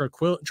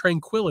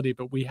tranquility,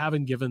 but we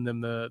haven't given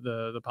them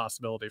the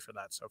possibility for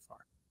that so far.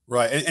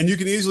 Right. And you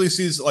can easily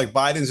see like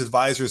Biden's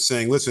advisors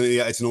saying, listen,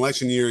 yeah, it's an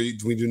election year.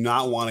 We do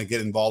not want to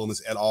get involved in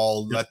this at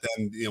all. Let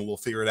them, we'll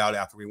figure it out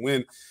after we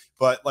win.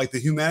 But like the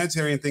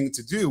humanitarian thing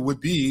to do would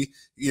be,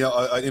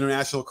 an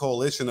international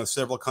coalition of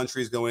several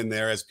countries go in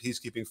there as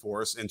peacekeeping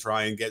force and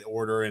try and get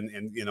order and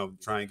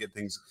try and get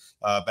things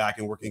back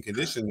in working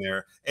condition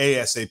there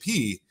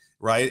ASAP,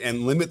 right?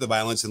 And limit the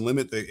violence and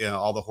limit the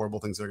all the horrible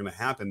things that are going to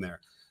happen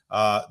there.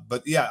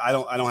 But yeah, I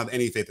don't have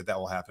any faith that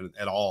will happen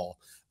at all.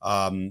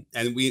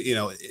 And we,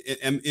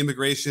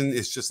 immigration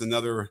is just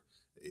another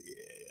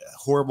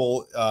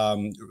horrible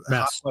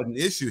hot button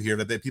issue here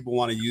that people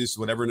want to use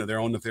whatever their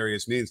own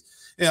nefarious means.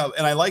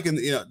 And I like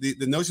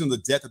the notion of the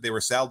debt that they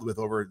were saddled with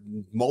over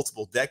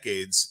multiple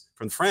decades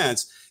from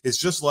France is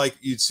just like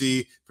you'd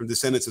see from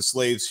descendants of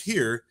slaves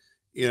here,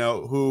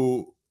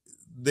 who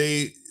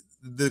the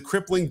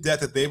crippling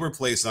debt that they were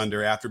placed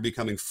under after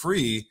becoming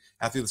free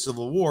after the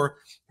Civil War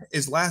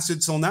is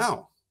lasted till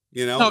now.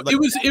 No,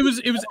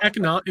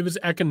 it was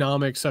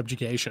economic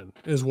subjugation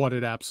is what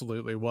it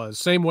absolutely was.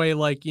 Same way,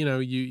 like,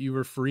 you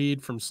were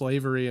freed from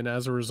slavery, and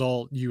as a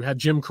result, you had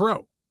Jim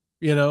Crow.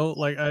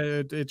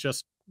 It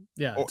just,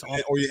 yeah.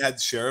 Or you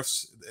had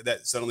sheriffs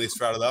that suddenly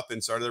sprouted up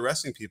and started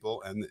arresting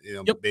people, and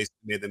basically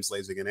made them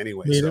slaves again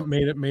anyway.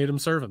 Made them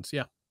servants.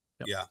 Yeah.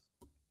 Yep. Yeah.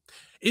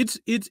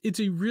 It's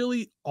a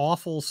really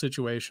awful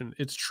situation.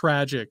 It's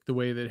tragic the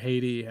way that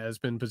Haiti has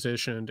been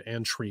positioned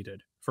and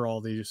treated for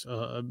all these,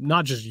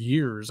 not just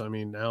years. I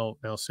mean, now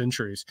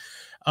centuries.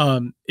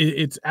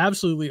 It's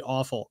absolutely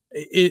awful.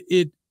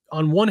 It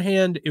on one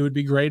hand, it would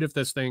be great if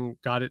this thing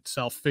got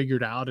itself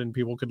figured out and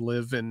people could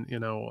live in,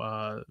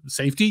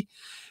 safety,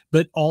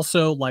 but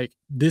also like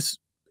this,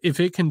 if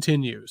it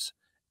continues,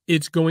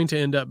 it's going to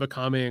end up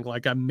becoming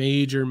like a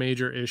major,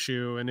 major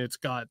issue. And it's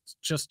got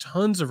just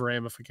tons of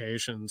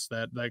ramifications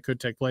that could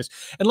take place.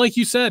 And like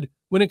you said,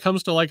 when it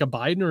comes to like a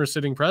Biden or a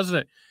sitting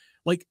president,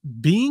 like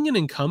being an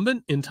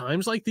incumbent in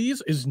times like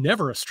these is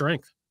never a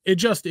strength. It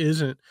just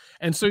isn't.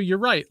 And so you're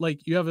right.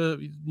 Like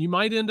you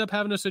might end up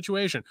having a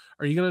situation.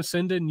 Are you going to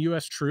send in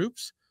U.S.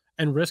 troops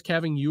and risk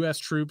having U.S.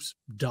 troops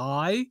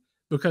die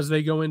because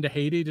they go into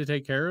Haiti to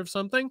take care of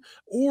something?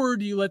 Or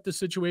do you let the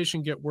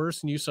situation get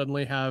worse and you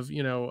suddenly have,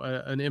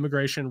 an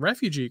immigration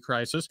refugee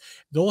crisis?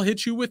 They'll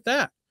hit you with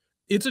that.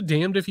 It's a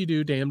damned if you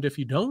do, damned if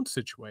you don't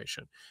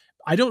situation.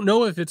 I don't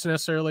know if it's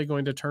necessarily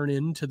going to turn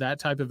into that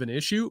type of an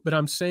issue, but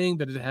I'm saying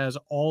that it has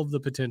all the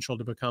potential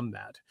to become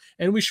that.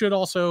 And we should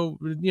also,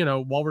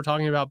 while we're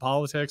talking about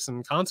politics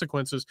and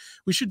consequences,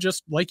 we should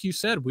just, like you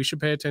said, we should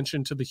pay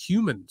attention to the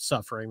human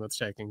suffering that's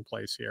taking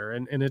place here.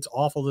 And it's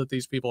awful that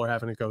these people are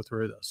having to go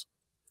through this.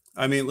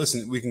 I mean,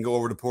 listen, we can go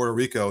over to Puerto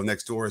Rico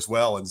next door as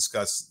well and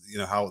discuss,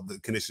 how the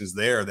conditions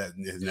there that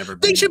has never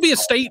been. They should be a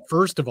state,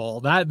 first of all.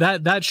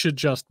 That should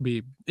just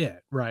be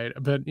it, right?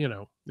 But,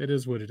 it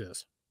is what it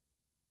is.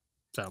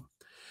 So,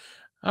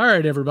 all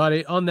right,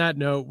 everybody. On that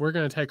note, we're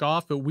going to take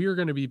off, but we are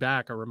going to be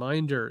back. A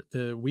reminder,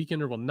 the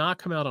Weekender will not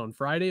come out on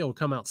Friday. It will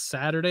come out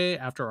Saturday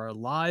after our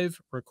live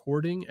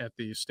recording at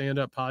the Stand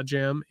Up Pod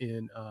Jam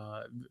in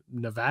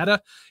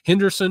Nevada,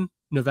 Henderson,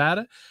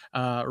 Nevada.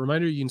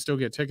 Reminder, you can still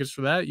get tickets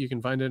for that. You can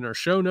find it in our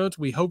show notes.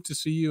 We hope to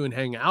see you and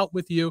hang out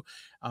with you.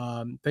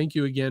 Thank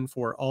you again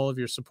for all of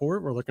your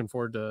support. We're looking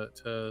forward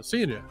to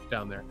seeing you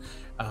down there.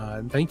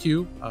 And thank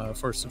you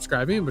for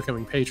subscribing and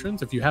becoming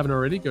patrons. If you haven't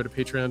already, go to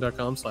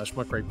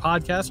patreon.com/muckrake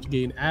podcast to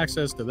gain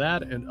access to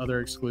that and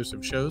other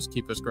exclusive shows.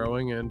 Keep us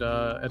growing and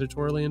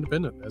editorially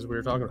independent, as we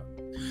were talking about.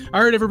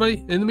 All right,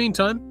 everybody. In the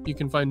meantime, you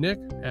can find Nick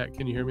at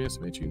Can You Hear Me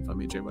SMH? You can find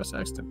me, J. West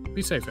Sexton.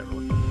 Be safe,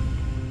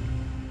 everyone.